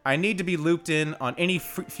 I need to be looped in on any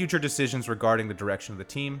future decisions regarding the direction of the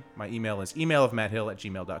team. My email is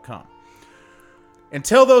emailofmatthill@gmail.com.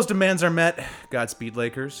 Until those demands are met, Godspeed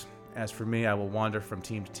Lakers. As for me, I will wander from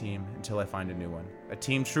team to team until I find a new one. A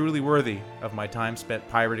team truly worthy of my time spent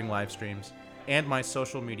pirating live streams and my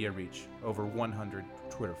social media reach, over 100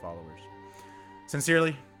 Twitter followers.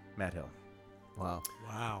 Sincerely, Matt Hill. Wow.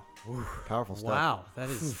 Wow. Powerful stuff. Wow. That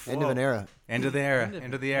is End of an era. End of the era.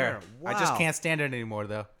 End of the era. I just Wow. can't stand it anymore,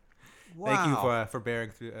 though. Thank you for bearing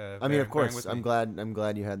through. I mean, of bearing course, with I'm me.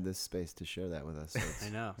 glad you had this space to share that with us. So I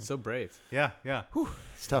know. So brave. Yeah, yeah.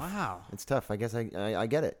 it's tough. Wow. It's tough. I guess I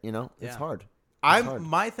get it. You know, it's Yeah. hard.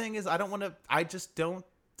 My thing is, I just don't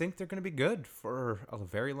think they're going to be good for a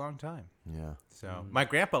very long time. Yeah. So my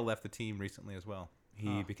grandpa left the team recently as well.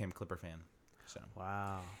 He became a Clipper fan. So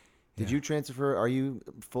Wow. Did you transfer? Are you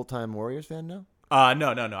full time Warriors fan now? no.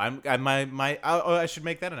 I should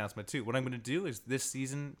make that announcement too. What I'm going to do is this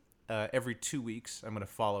season, every 2 weeks, I'm going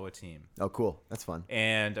to follow a team, Oh, cool. That's fun.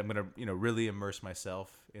 and I'm going to really immerse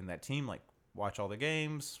myself in that team. Like watch all the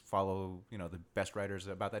games, follow the best writers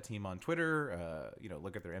about that team on Twitter.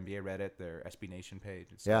 Look at their NBA Reddit, their SB Nation page.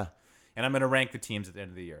 And stuff. And I'm going to rank the teams at the end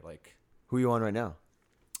of the year. Like, Who are you on right now?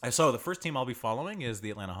 so the first team I'll be following is the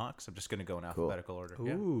Atlanta Hawks. I'm just going to go in alphabetical order.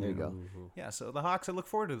 Yeah. There you go. Yeah, so the Hawks I look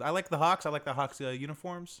forward to. I like the Hawks. I like the Hawks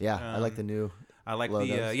uniforms. Yeah, I like the new. I like logos.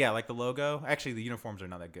 I like the logo. Actually, the uniforms are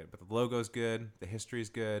not that good, but the logo's good. The history's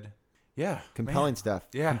good. Yeah, Compelling man. stuff.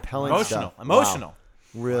 Yeah, Compelling emotional. stuff. Emotional.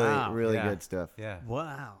 Wow. Really, Wow. really Yeah. good stuff. Yeah.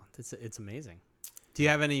 Wow, it's amazing. Do you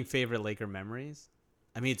have any favorite Laker memories?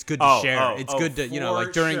 I mean, it's good to share. It's good to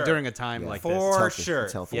like during a time like this. For healthy. sure,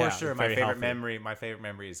 It's healthy. for Yeah, sure. very healthy. My favorite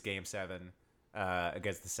memory is Game 7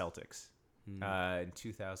 against the Celtics in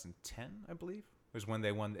 2010, I believe, was when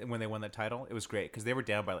they won that title. It was great because they were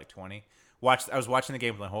down by like 20. I was watching the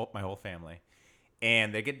game with my whole family,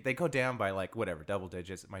 and they go down by like whatever double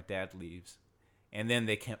digits. My dad leaves, and then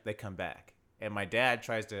they come back, and my dad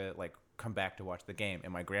tries to like come back to watch the game,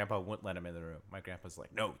 and my grandpa wouldn't let him in the room. My grandpa's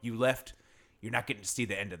like, "No, you left. You're not getting to see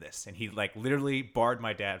the end of this," and he like literally barred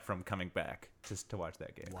my dad from coming back just to watch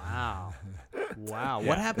that game. Wow, wow.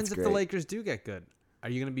 What happens that's if the great. Lakers do get good? Are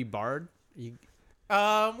you going to be barred?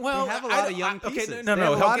 Well, They have a lot of young pieces. Okay, They have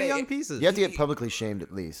a lot of young pieces. You have to get publicly shamed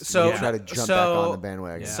at least. So You try to jump back on the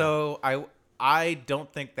bandwagon. So I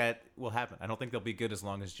don't think that will happen. I don't think they'll be good as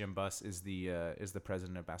long as Jim Buss is the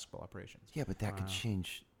president of basketball operations. Yeah, but that could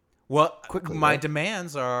change. Well, Quickly, my right?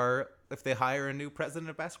 demands are if they hire a new president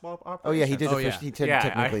of basketball operations. Oh yeah, he did. Oh, yeah. He did Yeah,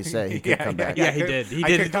 technically say he could come back. Yeah, he did. He I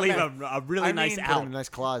did could come leave back. a really I nice mean, Put in a out. nice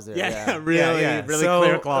clause there. Yeah, Yeah. really so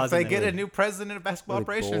clear clause. if they in get there. a new president of basketball Really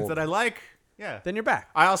operations bold. that I like, yeah, Then you're back.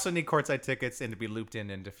 I also need courtside tickets and to be looped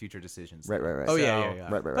into future decisions. Right. Oh So- yeah.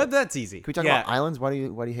 Right. But that's easy. Can we talk Yeah. about islands? Why do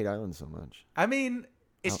you hate islands so much? I mean,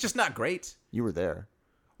 it's just not great. You were there.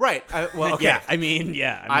 Right. Well, okay. Yeah, I mean,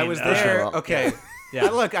 I was uh, there. well, Okay. Yeah.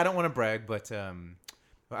 Look, I don't want to brag, but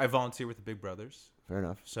I volunteer with the Big Brothers. Fair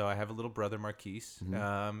enough. So I have a little brother, Marquise.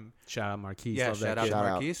 Shout out Marquise. Yeah, Love shout that out kid. to Shout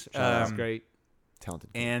out. Marquise. That's great.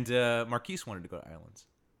 Talented. Kid. And Marquise wanted to go to Islands.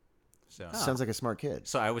 So, Sounds like a smart kid.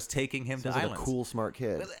 so I was taking him Sounds to like Islands. a cool, smart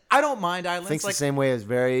kid. I don't mind Islands. Thinks like, the same way as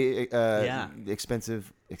very Yeah.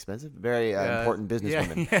 expensive, very important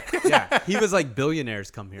businesswomen. Yeah. He was like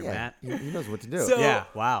billionaires come here, Yeah, Matt. he knows what to do. So- Yeah.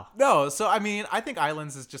 Wow. No, so I mean, I think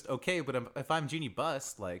Islands is just okay, but if I'm Jeannie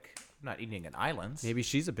Buss, like, I'm not eating at Islands. Maybe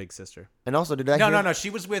she's a big sister. And also, did I No, hear? no. She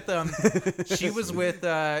was with she was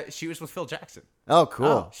with Phil Jackson. Oh,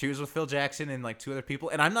 cool. She was with Phil Jackson and like two other people,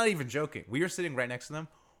 and I'm not even joking. We were sitting right next to them.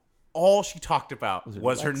 All she talked about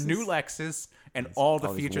was her new Lexus and all the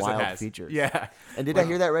all these features wild it has. features. Yeah. And did I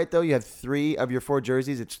hear that right though? You have 3 of your 4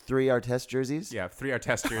 jerseys. It's 3 Artest jerseys. Yeah, 3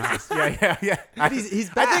 Artest jerseys. yeah. He's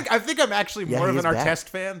I think I'm actually Yeah, more he of an is back. Artest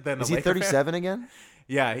fan than Is a he Laker fan. 37 again?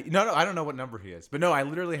 Yeah. No, I don't know what number he is, but no, I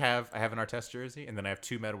literally have an Artest jersey, and then I have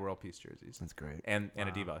 2 Meta World Peace jerseys. That's great. And a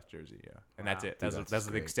Divac jersey, yeah, and that's it. Divac That's is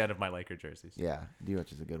the great. extent of my Laker jerseys. Yeah,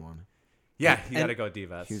 Divac is a good one. Yeah, you And- gotta go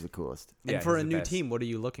Divac. He's the coolest. And Yeah, for he's a the new best. team, what are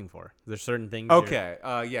you looking for? There's certain things. you're- Okay.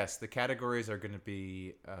 Yes, the categories are going to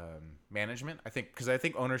be management. I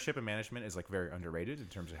think ownership and management is like very underrated in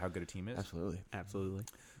terms of how good a team is. Absolutely. Absolutely.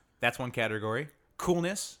 That's one category.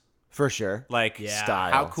 Coolness, For sure. like Yeah.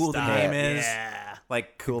 Style. how cool the Style. name is. Yeah.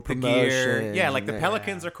 Like Cool the gear. promotion. Yeah, like the Yeah.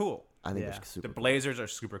 Pelicans are cool. I think Yeah. it's The super. Blazers are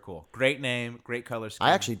super cool. Great name, great color scheme.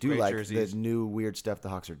 I actually do great like jerseys. the new weird stuff the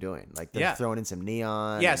Hawks are doing. Like they're Yeah. throwing in some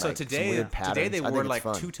neon. Yeah, and, so like, some today weird patterns. they I think wore it's like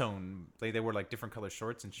fun. two-tone. They wore like different color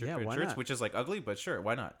shorts and Yeah, why shirts, not? which is like ugly, but sure,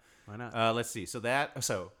 why not? Why not? Let's see. So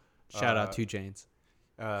Shout out to Janes.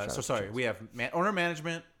 So to sorry, Chase. we have owner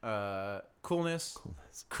management, coolness,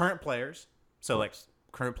 current players. So like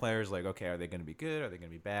current players, like okay, are they going to be good? Are they going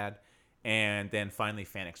to be bad? And then finally,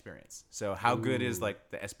 fan experience. So how good is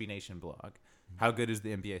like the SB Nation blog? How good is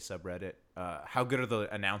the NBA subreddit? How good are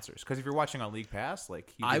the announcers? Because if you're watching on League Pass,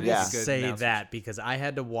 like you I get will Yeah. good say announcers. that because I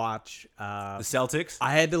had to watch. the Celtics.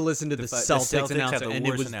 I had to listen to the Celtics, Celtics have announcer, the and it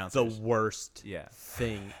worst was announcers. the worst Yeah.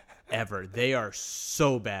 thing ever. They are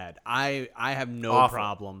so bad. I have no Awful.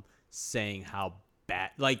 problem saying how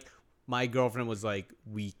bad. Like my girlfriend was like,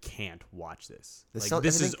 "We can't watch this. The Like Celt-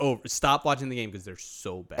 this is everything- over. Stop watching the game because they're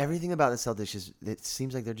so bad." Everything about the Celtics is. It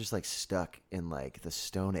seems like they're just like stuck in like the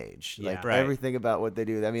Stone Age. Yeah. Like Right. everything about what they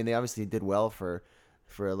do. I mean, they obviously did well for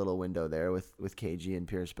a little window there with KG and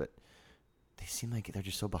Pierce, but they seem like they're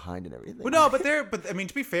just so behind in everything. Well, no, but I mean,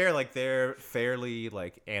 to be fair, like they're fairly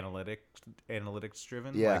like analytics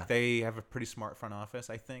driven. Yeah. Like they have a pretty smart front office,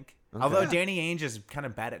 I think. Although Danny Ainge is kind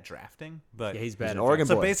of bad at drafting, but Yeah, he's bad. an at Oregon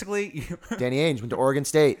so boy. basically, Danny Ainge went to Oregon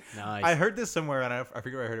State. Nice. I heard this somewhere and I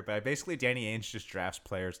forget where I heard it, but basically Danny Ainge just drafts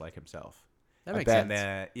players like himself. that makes bet.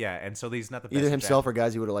 sense. And and so he's not the best Either at himself or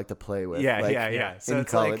guys he would have liked to play with. Yeah, like, yeah. So in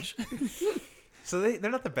it's college. so they're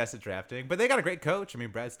not the best at drafting, but they got a great coach. I mean,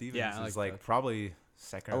 Brad Stevens Yeah, I is like like probably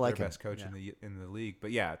second I or like third him. best coach in the league.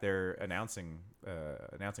 But yeah, their announcing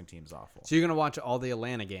team's awful. So you're gonna watch all the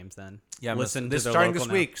Atlanta games then? Yeah, listen this to the starting local this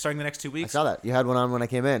now. week, starting the next 2 I weeks. saw that. You had one on when I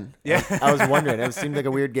came in. Yeah. I was wondering. It seemed like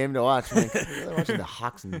a weird game to watch. I'm like, I'm watching the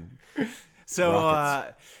Hawks and So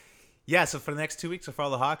Rockets. so for the next 2 weeks, I'll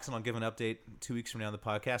follow the Hawks, and I'll give an update 2 weeks from now on the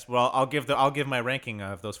podcast. Well, I'll give my ranking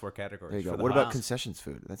of those 4 categories. there you go. for the What Hawks. about concessions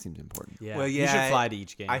food? That seems important. Yeah. Well, You should fly to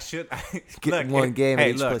each game. I should Get look, one game Hey,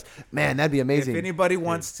 at each look, place. Man, that'd be amazing. if anybody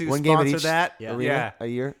wants to One game at sponsor each that, arena a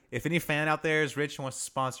year. If any fan out there is rich and wants to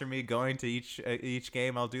sponsor me going to each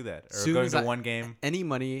game, I'll do that. Or Soon going as to one game. Any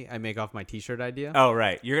money I make off my T-shirt idea. Oh,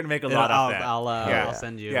 right. You're gonna make a lot off that. I'll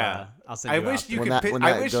send you. Yeah. I'll send I you. wish out you there. When could that, when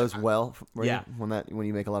I that wish- goes well, Yeah. when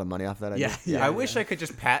you make a lot of money off that, Yeah. I wish I could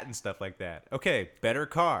just patent stuff like that. Okay, better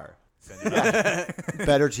car. Send it out.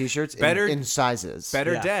 better T-shirts, Better- in sizes,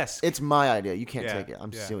 Better Yeah. desk. It's my idea. You can't Yeah, take it.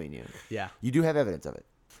 I'm yeah. suing you. Yeah. You do have evidence of it.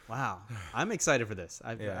 Wow. I'm excited for this.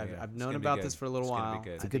 I've Yeah. I've It's known gonna be about good. this for a little It's gonna be while.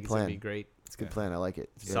 good. It's I a think good it's gonna be plan. great. It's a good plan. I like it.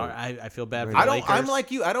 It's Sorry, very- I feel bad for I the I'm Lakers.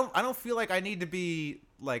 like you. I don't feel like I need to be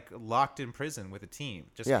like locked in prison with a team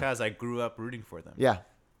just Yeah. because I grew up rooting for them. yeah.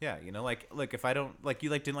 Yeah, like if I don't like you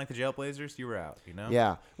didn't like the Jailblazers, you were out,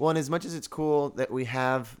 Yeah. Well, and as much as it's cool that we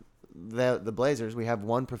have the Blazers, we have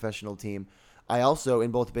one professional team. I also,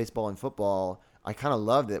 in both baseball and football, I kind of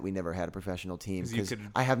loved that we never had a professional team 'Cause you because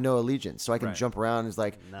could- I have no allegiance, so I can Right. jump around. It's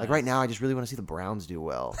like Nice. right now, I just really want to see the Browns do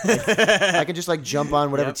well. I can just like jump on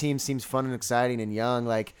whatever Yep. team seems fun and exciting and young.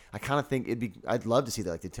 Like I kind of think I'd love to see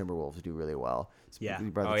the Timberwolves do really well. Yeah.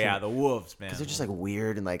 Oh yeah, the Wolves, man. Because they're just like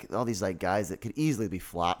weird and like all these like guys that could easily be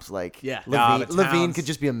flops. Like Yeah. Levine, the Levine Towns. could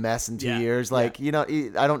just be a mess in 2 Yeah. years. Like I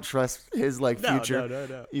don't trust his like No, future.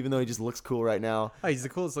 no. Even though he just looks cool right now. Oh, he's the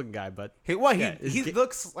coolest looking guy, but He his ga-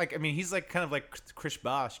 looks like he's like kind of like Chris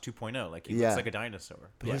Bosh 2.0. Like he Yeah. looks like a dinosaur.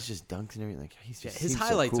 But he's just dunks and everything. Like he's just his seems so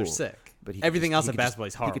highlights cool. are sick. But Everything else he in could just- basketball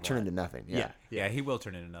is He horrible could turn at. into nothing. Yeah. Yeah, he will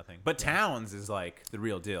turn into nothing. But Towns is like the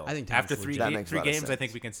real deal. I think Towns after is three legit. That makes a lot of games, I sense.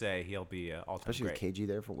 think we can say he'll be all-time Especially great. with KG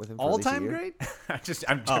there with him for at least a All-time year. great?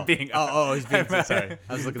 I'm Oh, being. he's being sorry.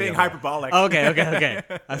 I was looking being the other way. hyperbolic. Oh, okay.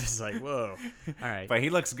 I was just like, whoa. All right. But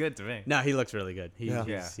he looks good to me. No, he looks really good.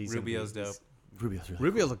 Yeah. He's Rubio's dope. Rubio's really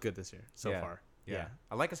Rubio looked good this year so Yeah. far. Yeah.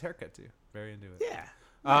 I like his haircool too. Very into it. Yeah.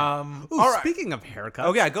 Ooh, Ooh, speaking of haircuts.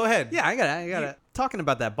 Oh yeah, go ahead. Yeah, I got it. Talking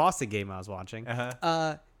about that Boston game I was watching.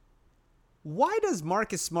 Why does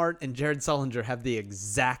Marcus Smart and Jared Sullinger have the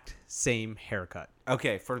exact same haircut?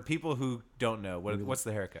 Okay, for people who don't know, what's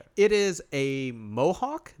the haircut? It is a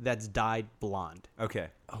mohawk that's dyed blonde. Okay.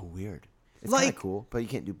 Oh, weird. It's kind Like, of cool, but you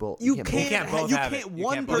can't do both. You both. can't. both You have it. can't. You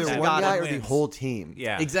One can't both person have Either one it. got guy it. or the wins. whole team.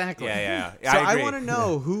 Yeah. Exactly. Yeah. So I agree. want to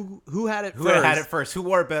know who had it who first. had it first. Who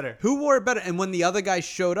wore it better? Who wore it better? And when the other guy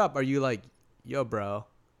showed up, are you like, yo, bro,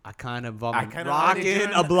 I kind of kinda rocking already doing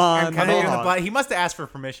a blonde I'm kinda doing mohawk. a blonde. He must have asked for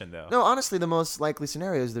permission though. No, honestly, the most likely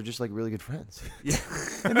scenario is they're just like really good friends. Yeah,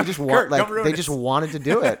 and they just Kurt, want don't ruin they it. just wanted to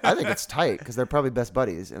do it. I think it's tight because they're probably best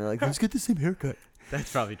buddies, and they're like, let's get the same haircut,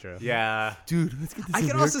 That's probably true. Yeah. dude. Let's get the I same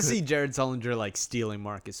can also haircut." see Jared Sullinger like stealing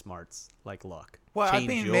Marcus Smart's like look. Well, Change I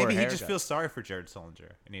mean, your maybe he haircut. just feels sorry for Jared Sullinger,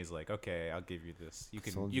 and he's like, "Okay, I'll give you this. You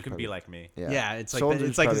can Sullinger's be probably- like me." Yeah, it's like Sullinger's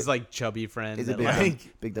it's like his probably- like chubby friend. He's a that, big,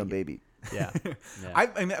 like, big dumb baby. yeah.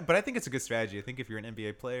 I mean, but I think it's a good strategy. I think if you're an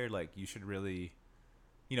NBA player, like you should really,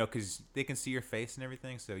 because they can see your face and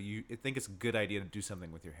everything. So I think it's a good idea to do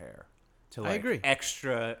something with your hair to like agree.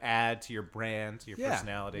 extra add to your brand, to your Yeah.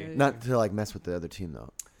 personality. Yeah, Not to like mess with the other team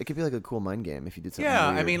though. It could be like a cool mind game if you did something. Yeah,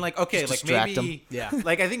 I weird. mean, like okay, Just like distract maybe, 'em. Yeah.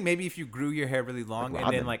 like I think maybe if you grew your hair really long Like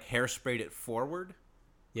and then Rodman. like hairsprayed it forward,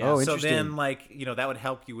 Yeah. Oh, so interesting. then like that would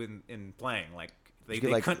help you in playing. Like they,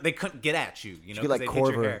 get, like- couldn't get at you, you 'cause get like they'd hit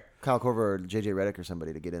your Korver, hair. Kyle Korver, or JJ Redick or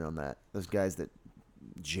somebody to get in on that. Those guys that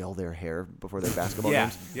gel their hair before their basketball Yeah,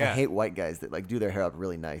 games. yeah. I hate white guys that like do their hair up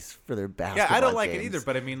really nice for their basketball. Yeah, I don't like it games. either,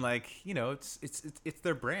 but I mean, like it's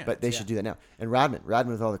their brand. But they should do that now. And Rodman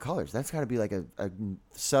with all the colors. That's got to be like a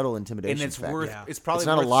subtle intimidation. and it's factor. worth. Yeah. It's probably It's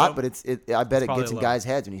not a worth lot, so- but I bet it probably gets in low. guys'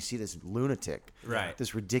 heads when you see this lunatic, Right.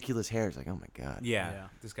 This ridiculous hair. It's like, oh my god. Yeah, Yeah.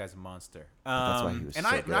 this guy's a monster. that's why he was and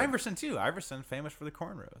so I, good. Iverson too. Iverson, famous for the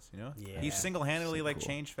cornrows. Yeah. He single-handedly So like cool.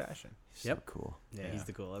 changed fashion. So Yep. cool. Yeah, he's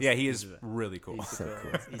the coolest. Yeah, he is really cool. He's So so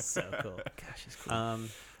cool. cool. He's so cool. Gosh, he's cool.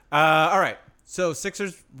 All right, So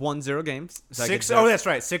Sixers won 0 games. Did I get six. that? Oh, that's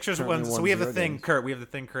right. Sixers Currently won. So we have the 1-0 thing, games. Kurt. We have the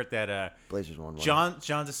thing, Kurt. That Blazers won one.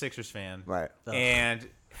 John's a Sixers fan, Right. and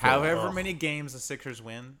however many games the Sixers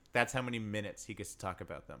win, that's how many minutes he gets to talk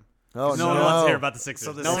about them. Oh, No one wants to hear about the Sixers.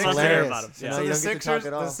 So the no one wants to Sixers- hear about them. So Yeah. now So you the don't get to talk Sixers,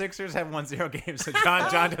 at all. the Sixers have 1-0 games, so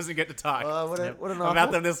John doesn't get to talk What an about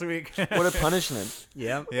awful, them this week. what a punishment.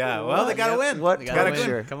 Yep. Yeah, well, they gotta win. What They gotta Gotta win.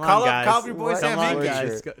 torture. Come on, Call guys. up your boy What Sam torture.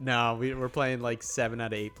 Hinkie. Guys, no, we're playing like 7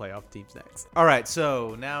 out of 8 playoff teams next. All right,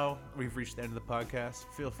 so now we've reached the end of the podcast.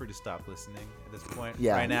 Feel free to stop listening at this point.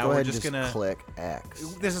 Yeah, right now go we're ahead just and gonna. click X.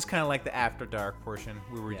 This is kind of like the after dark portion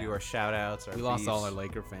where we do our shout outs. Our We lost all our beefs.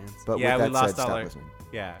 Laker fans. But Yeah, with we that lost said, all stop our. listening.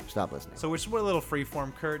 Yeah. Stop listening. So we're just a little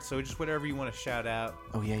freeform, Kurt. So just whatever you want to shout out.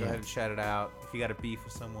 Oh, yeah, Go yeah. ahead and shout it out. If you got a beef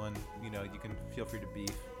with someone, you can feel free to beef.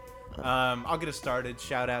 I'll get us started.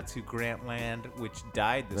 Shout out to Grantland, which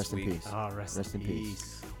died this Rest in week. peace. Oh, rest in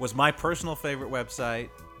peace. Was my personal favorite website.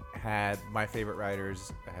 Had my favorite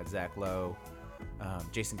writers. I had Zach Lowe.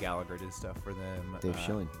 Jason Gallagher did stuff for them. Dave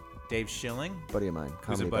Schilling, Dave Schilling. buddy of mine,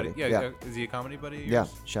 Who's a comedy buddy? buddy. Yeah. Is he a comedy buddy of Yeah.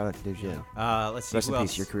 yours? Shout out to Dave Schilling. Let's see. Rest who in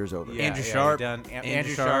else? peace. Your career's over. Yeah, Andrew yeah, Sharp. you're done. Andrew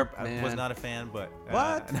Andrew Sharp, Sharp. I was man. not a fan, but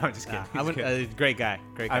What? No, I'm just kidding. I He's would. good. Great guy.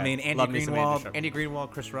 Great guy. I mean, Love me some Andy Sharp.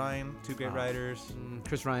 Greenwald, Chris Ryan, two great writers.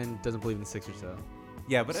 Chris Ryan doesn't believe in the Sixers, so.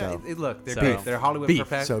 Yeah, but So- look, they're So- beef. They're Hollywood Beef.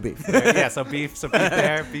 perfect. So beef. Yeah, so beef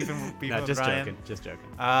there, beef No, with just Ryan. joking. Just joking.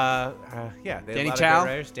 Yeah, they Danny had a lot Chow? of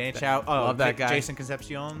great writers. Danny Chow. Oh, Love that guy. Jason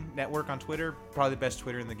Concepcion Network on Twitter, probably the best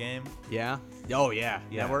Twitter in the game. Yeah. Oh yeah.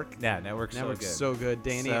 Yeah. Network. Yeah, Network's Network's so good. so good.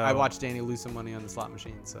 Danny, So- I watched Danny lose some money on the slot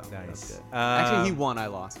machine, so Nice. that's good. Actually, he Um, won. I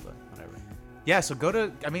lost, but whatever. Yeah, so go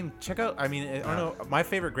to, check out, I don't know, my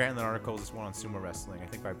favorite Grantland article is this one on sumo wrestling, I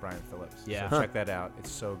think by Brian Phillips. Yeah. So check that out.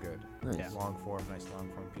 It's so good. Nice. Yeah. Long form, nice long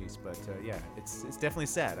form piece. But yeah, it's definitely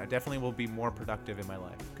sad. I definitely will be more productive in my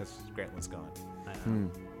life because Grantland's gone. I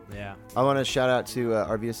know. Yeah. I want to shout out to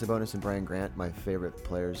Arvidas Sabonis and Brian Grant, my favorite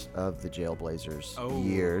players of the Jailblazers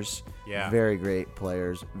years. Yeah. Very great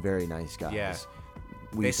players, very nice guys. Yeah.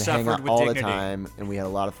 We They used to hang suffered out with all dignity. the time, and we had a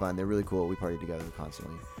lot of fun. They're really cool. We partied together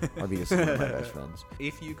constantly. Arvidas is one of my best friends.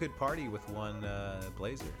 If you could party with one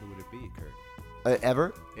Blazer, who would it be, Kurt?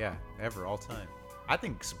 Ever? Yeah, ever, all time. I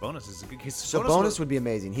think Sabonis is a good case. Sabonis would be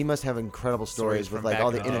amazing. He must have incredible Stories stories with from like back all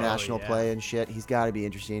in the the day. international Oh, yeah. play and shit. He's got to be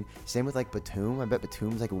interesting. Same with like Batum. I bet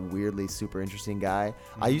Batum's like a weirdly super interesting guy.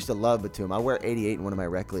 I used to love Batum. I wear 88 in one of my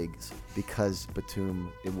rec leagues because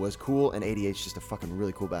Batum, it was cool, and 88's just a fucking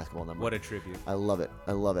really cool basketball number. What a tribute. I love it.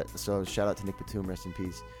 I love it. So shout out to Nick Batum, rest in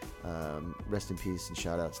peace. Rest in peace, and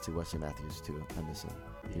shout outs to Wesley Matthews too. I miss him.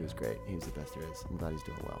 He was great. He was the best there is. I'm glad he's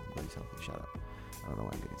doing well. I'm glad he's healthy. Shout out. I don't know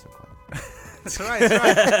why I'm getting so quiet. That's right, that's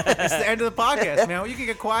right. It's the end of the podcast, man. You can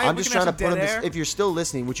get quiet. I'm we just can trying have to some put him. dead air. If you're still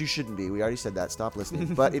listening, which you shouldn't be, we already said that. Stop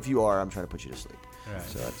listening. But if you are, I'm trying to put you to sleep. Right.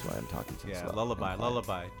 So that's why I'm talking to you. Yeah, slow lullaby, and quiet.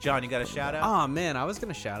 lullaby. John, you got a shout out? Oh man, I was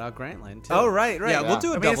gonna shout out Grantland too. Oh, right. Yeah, we'll do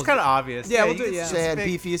a I mean, double. it's kind of obvious. Yeah, we'll you do it, can yeah. just Say I had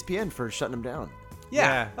pick- beef ESPN for shutting him down.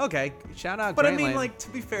 Yeah. Okay. Shout out. But I Grantland. mean, like, to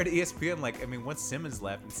be fair to ESPN, once Simmons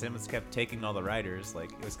left and Simmons kept taking all the writers,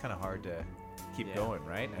 like, it was kind of hard to keep Yeah. going,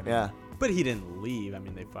 right? I mean, Yeah. But he didn't leave. I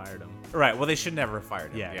mean, they fired him. Right. Well, they should never have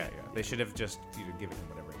fired him. Yeah, Yeah. yeah. They should have just given him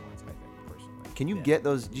whatever he wants, I think, personally. Can you Yeah. get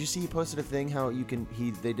those? Did you see he posted a thing how you can?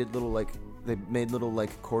 They did little like they made little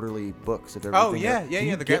like quarterly books of everything. Oh, yeah, Can yeah, you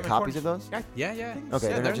yeah. The get Grantland copies Corners. of those? Yeah. Okay, Yeah,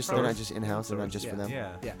 they're not in just in house. They're not just for them.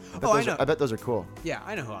 Yeah. Yeah. I bet Oh, I those know. I bet those are cool. Yeah,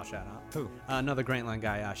 I know who I'll shout out. Who? Another Grantland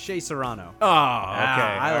guy, Shea Serrano. Oh, okay.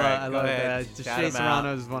 I All love right, go ahead. that. Shout Shea him out.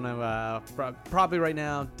 Serrano is one of probably right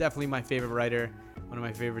now definitely my favorite writer. One of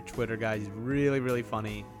my favorite Twitter guys. He's really, really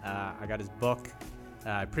funny. I got his book.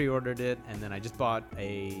 I pre-ordered it, and then I just bought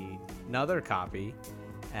another copy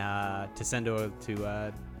to send to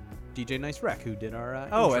DJ Nice Rec, who did our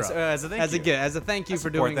Oh, intro. as a thank you. As a thank you I for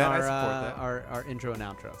support doing that, I our, support that. our intro and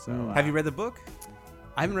outro. So Have you read the book?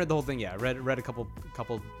 I haven't read the whole thing yet. I read a couple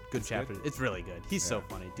good chapters. good? It's really good. He's so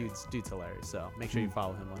funny. Dude's hilarious. So make sure you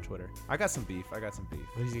follow him on Twitter. I got some beef. What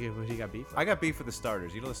do you got beef? I got beef with the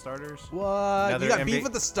starters. You know the starters? What? Another You got NBA beef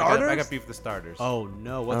with the starters? I got beef with the starters. Oh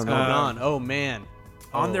no, what's Oh, going no. on? Oh man.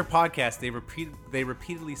 On Oh. their podcast, they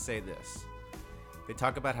repeatedly say this. They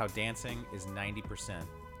talk about how dancing is 90%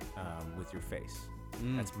 with your face.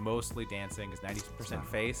 That's mostly dancing is 90%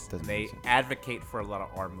 face. Doesn't And make they sense. advocate for a lot of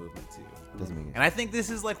arm movement too. Doesn't make And I think this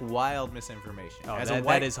is like wild misinformation. Oh, as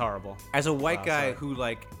that is horrible. As a white Wow, guy sorry. who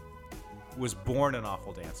was born an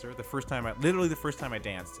awful dancer, the first time I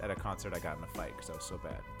danced at a concert, I got in a fight because I was so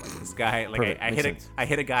bad. Like, this guy, Perfect. Makes sense. I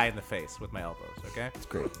hit a guy in the face with my elbows. Okay, It's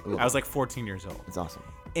great. I was like 14 years old. It's awesome.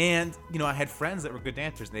 And, I had friends that were good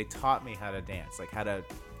dancers, and they taught me how to dance,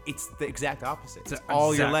 it's the exact opposite. It's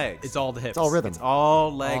all your legs. It's all the hips. It's all rhythm. It's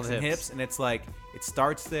all legs the and hips. hips, and it's like, it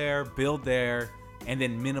starts there, build there, and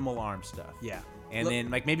then minimal arm stuff. Yeah. And Look-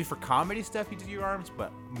 then, maybe for comedy stuff, you do your arms,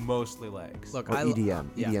 but mostly legs. Look, Or I EDM.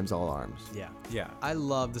 yeah. EDM's all arms. Yeah. Yeah. I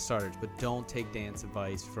love the starters, but don't take dance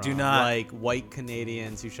advice from Do not. like white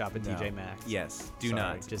Canadians who shop at TJ Maxx. Yes, do Sorry,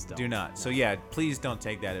 not. just don't. Do not. So yeah, please don't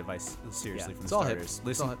take that advice seriously Yeah, from it's the all starters. hip.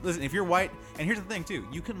 It's all hip. Listen. If you're white, and here's the thing too,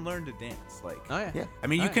 you can learn to dance. Like, Oh yeah. Yeah. I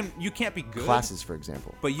mean, All right. you can't be good. Classes, for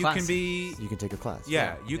example. but you Classes. can be. You can take a class.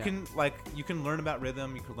 Yeah, you yeah. can you can learn about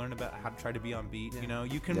rhythm. You can learn about how to try to be on beat. Yeah. You know,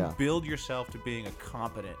 you can Yeah. build yourself to being a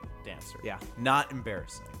competent dancer. Yeah. not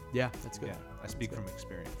embarrassing. Yeah, that's good. Yeah, I speak from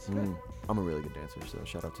experience. I'm a really good dancer, so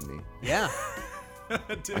shout out to me. Yeah.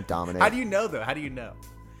 Dude, I dominate. How do you know though? How do you know?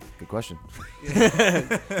 Good question.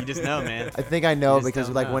 You just know, man. I think I know just because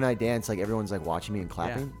don't like know. when I dance, like everyone's like watching me and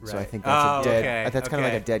clapping. So I right. think that's a dead. okay. That's kind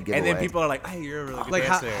of like a dead giveaway. And then people are like, "Hey, you're a really good Like,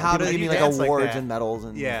 how- dancer." how People do give you me like dance awards that. and medals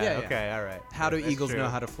and Yeah, Yeah, yeah. Okay. All right. How do That's eagles true. know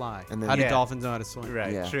how to fly? And then- How do Yeah. dolphins know how to swim?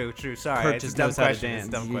 Right. Yeah. Yeah. True. Sorry. Kurt It's a just dumb knows how to question. It's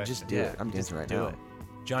a dance. dumb You question. just do Yeah, it. I'm you just dancing right do now. it.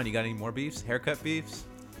 John, you got any more beefs? Haircut beefs?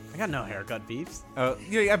 I got no haircut beefs. Oh,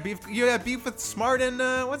 you got beef. You got beef with Smart and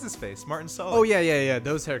what's his face? Smart and Sully. Oh yeah.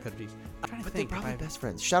 Those haircut beefs. I'm trying to But they're think. probably if I- best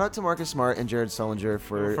friends. Shout out to Marcus Smart and Jared Sullinger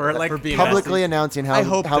for like for being publicly besties. announcing I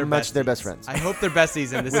hope how they're much they're best besties. friends. I hope they're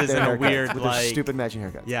besties, and this With isn't their a haircuts, weird with their like. stupid matching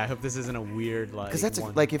haircuts. Yeah, I hope this isn't a weird like. Because that's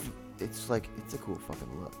one- like if it's a cool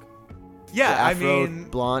fucking look. yeah. The I afro, mean,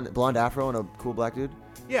 blonde afro and a cool black dude.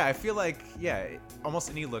 yeah. I feel like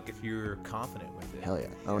almost any look if you're confident with it. Hell yeah,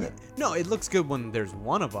 own it. No, it looks good when there's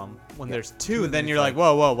one of them. When there's two, of then them, you're it's like,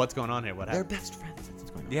 whoa, what's going on here? What They're happened? best friends. That's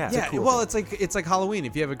what's going on. Yeah. It's a Yeah, cool well, thing. it's like Halloween.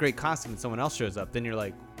 If you have a great costume and someone else shows up, then you're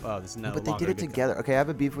like, oh, this is no But they longer did a it good together. Okay, I have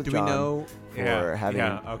a beef with Do we John know- for Yeah,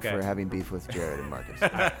 having beef with Jared and Marcus.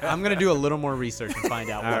 guy. I'm gonna do a little more research and find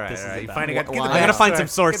out All what right, this all is right. about. Finding out- get the I'm I'm gonna find backstory. some Get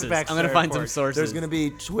sources. the I'm gonna backstory find for some it. sources. There's gonna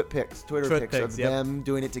be Twitter pics Twit of pics, yep. them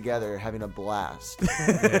doing it together, having a blast.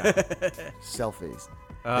 Selfies.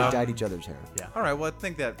 They dyed each other's hair. Yeah. All right. Well, I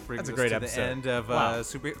think that brings That's a us great to episode. the end of Wow.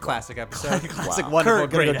 super classic episode. Classic, Wow. wonderful,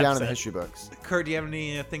 Kurt, gonna great go down in the episode. history books. Kurt, do you have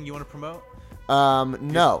anything you want to promote?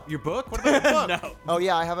 No. Your book? What about your book? No. Oh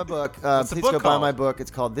yeah, I have a book. What's the Please book go buy called? my book.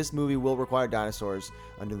 It's called "This Movie Will Require Dinosaurs"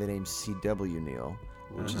 under the name C.W. Neil,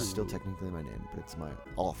 which is still technically my name, but it's my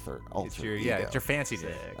alter It's your ego. it's your fancy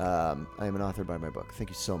name. I am an author by my book. Thank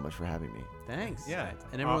you so much for having me. Thanks. Yeah.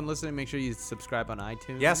 And everyone listening, make sure you subscribe on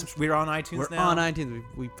iTunes. Yes, we're on iTunes we're now. on iTunes.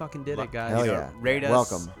 We fucking did it, guys. Hell You know, yeah. rate us.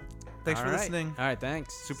 Welcome. Thanks All for right. listening. All right,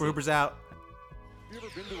 thanks. Super Hoopers out. You ever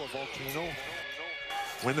been to a volcano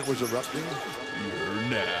when it was erupting? You're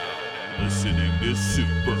now listening to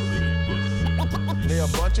Super Hoopers. They a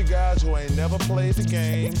bunch of guys who ain't never played the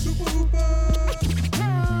game. Super Hoopers!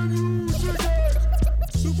 Can you dig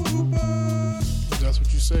it? Super Hoopers! That's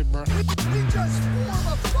what you say, bro. We just form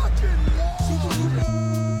a fucking wall! Super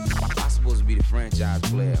Hoopers! I'm supposed to be the franchise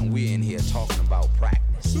player, and we're in here talking about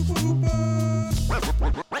practice. Super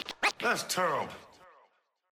Hoopers! That's terrible.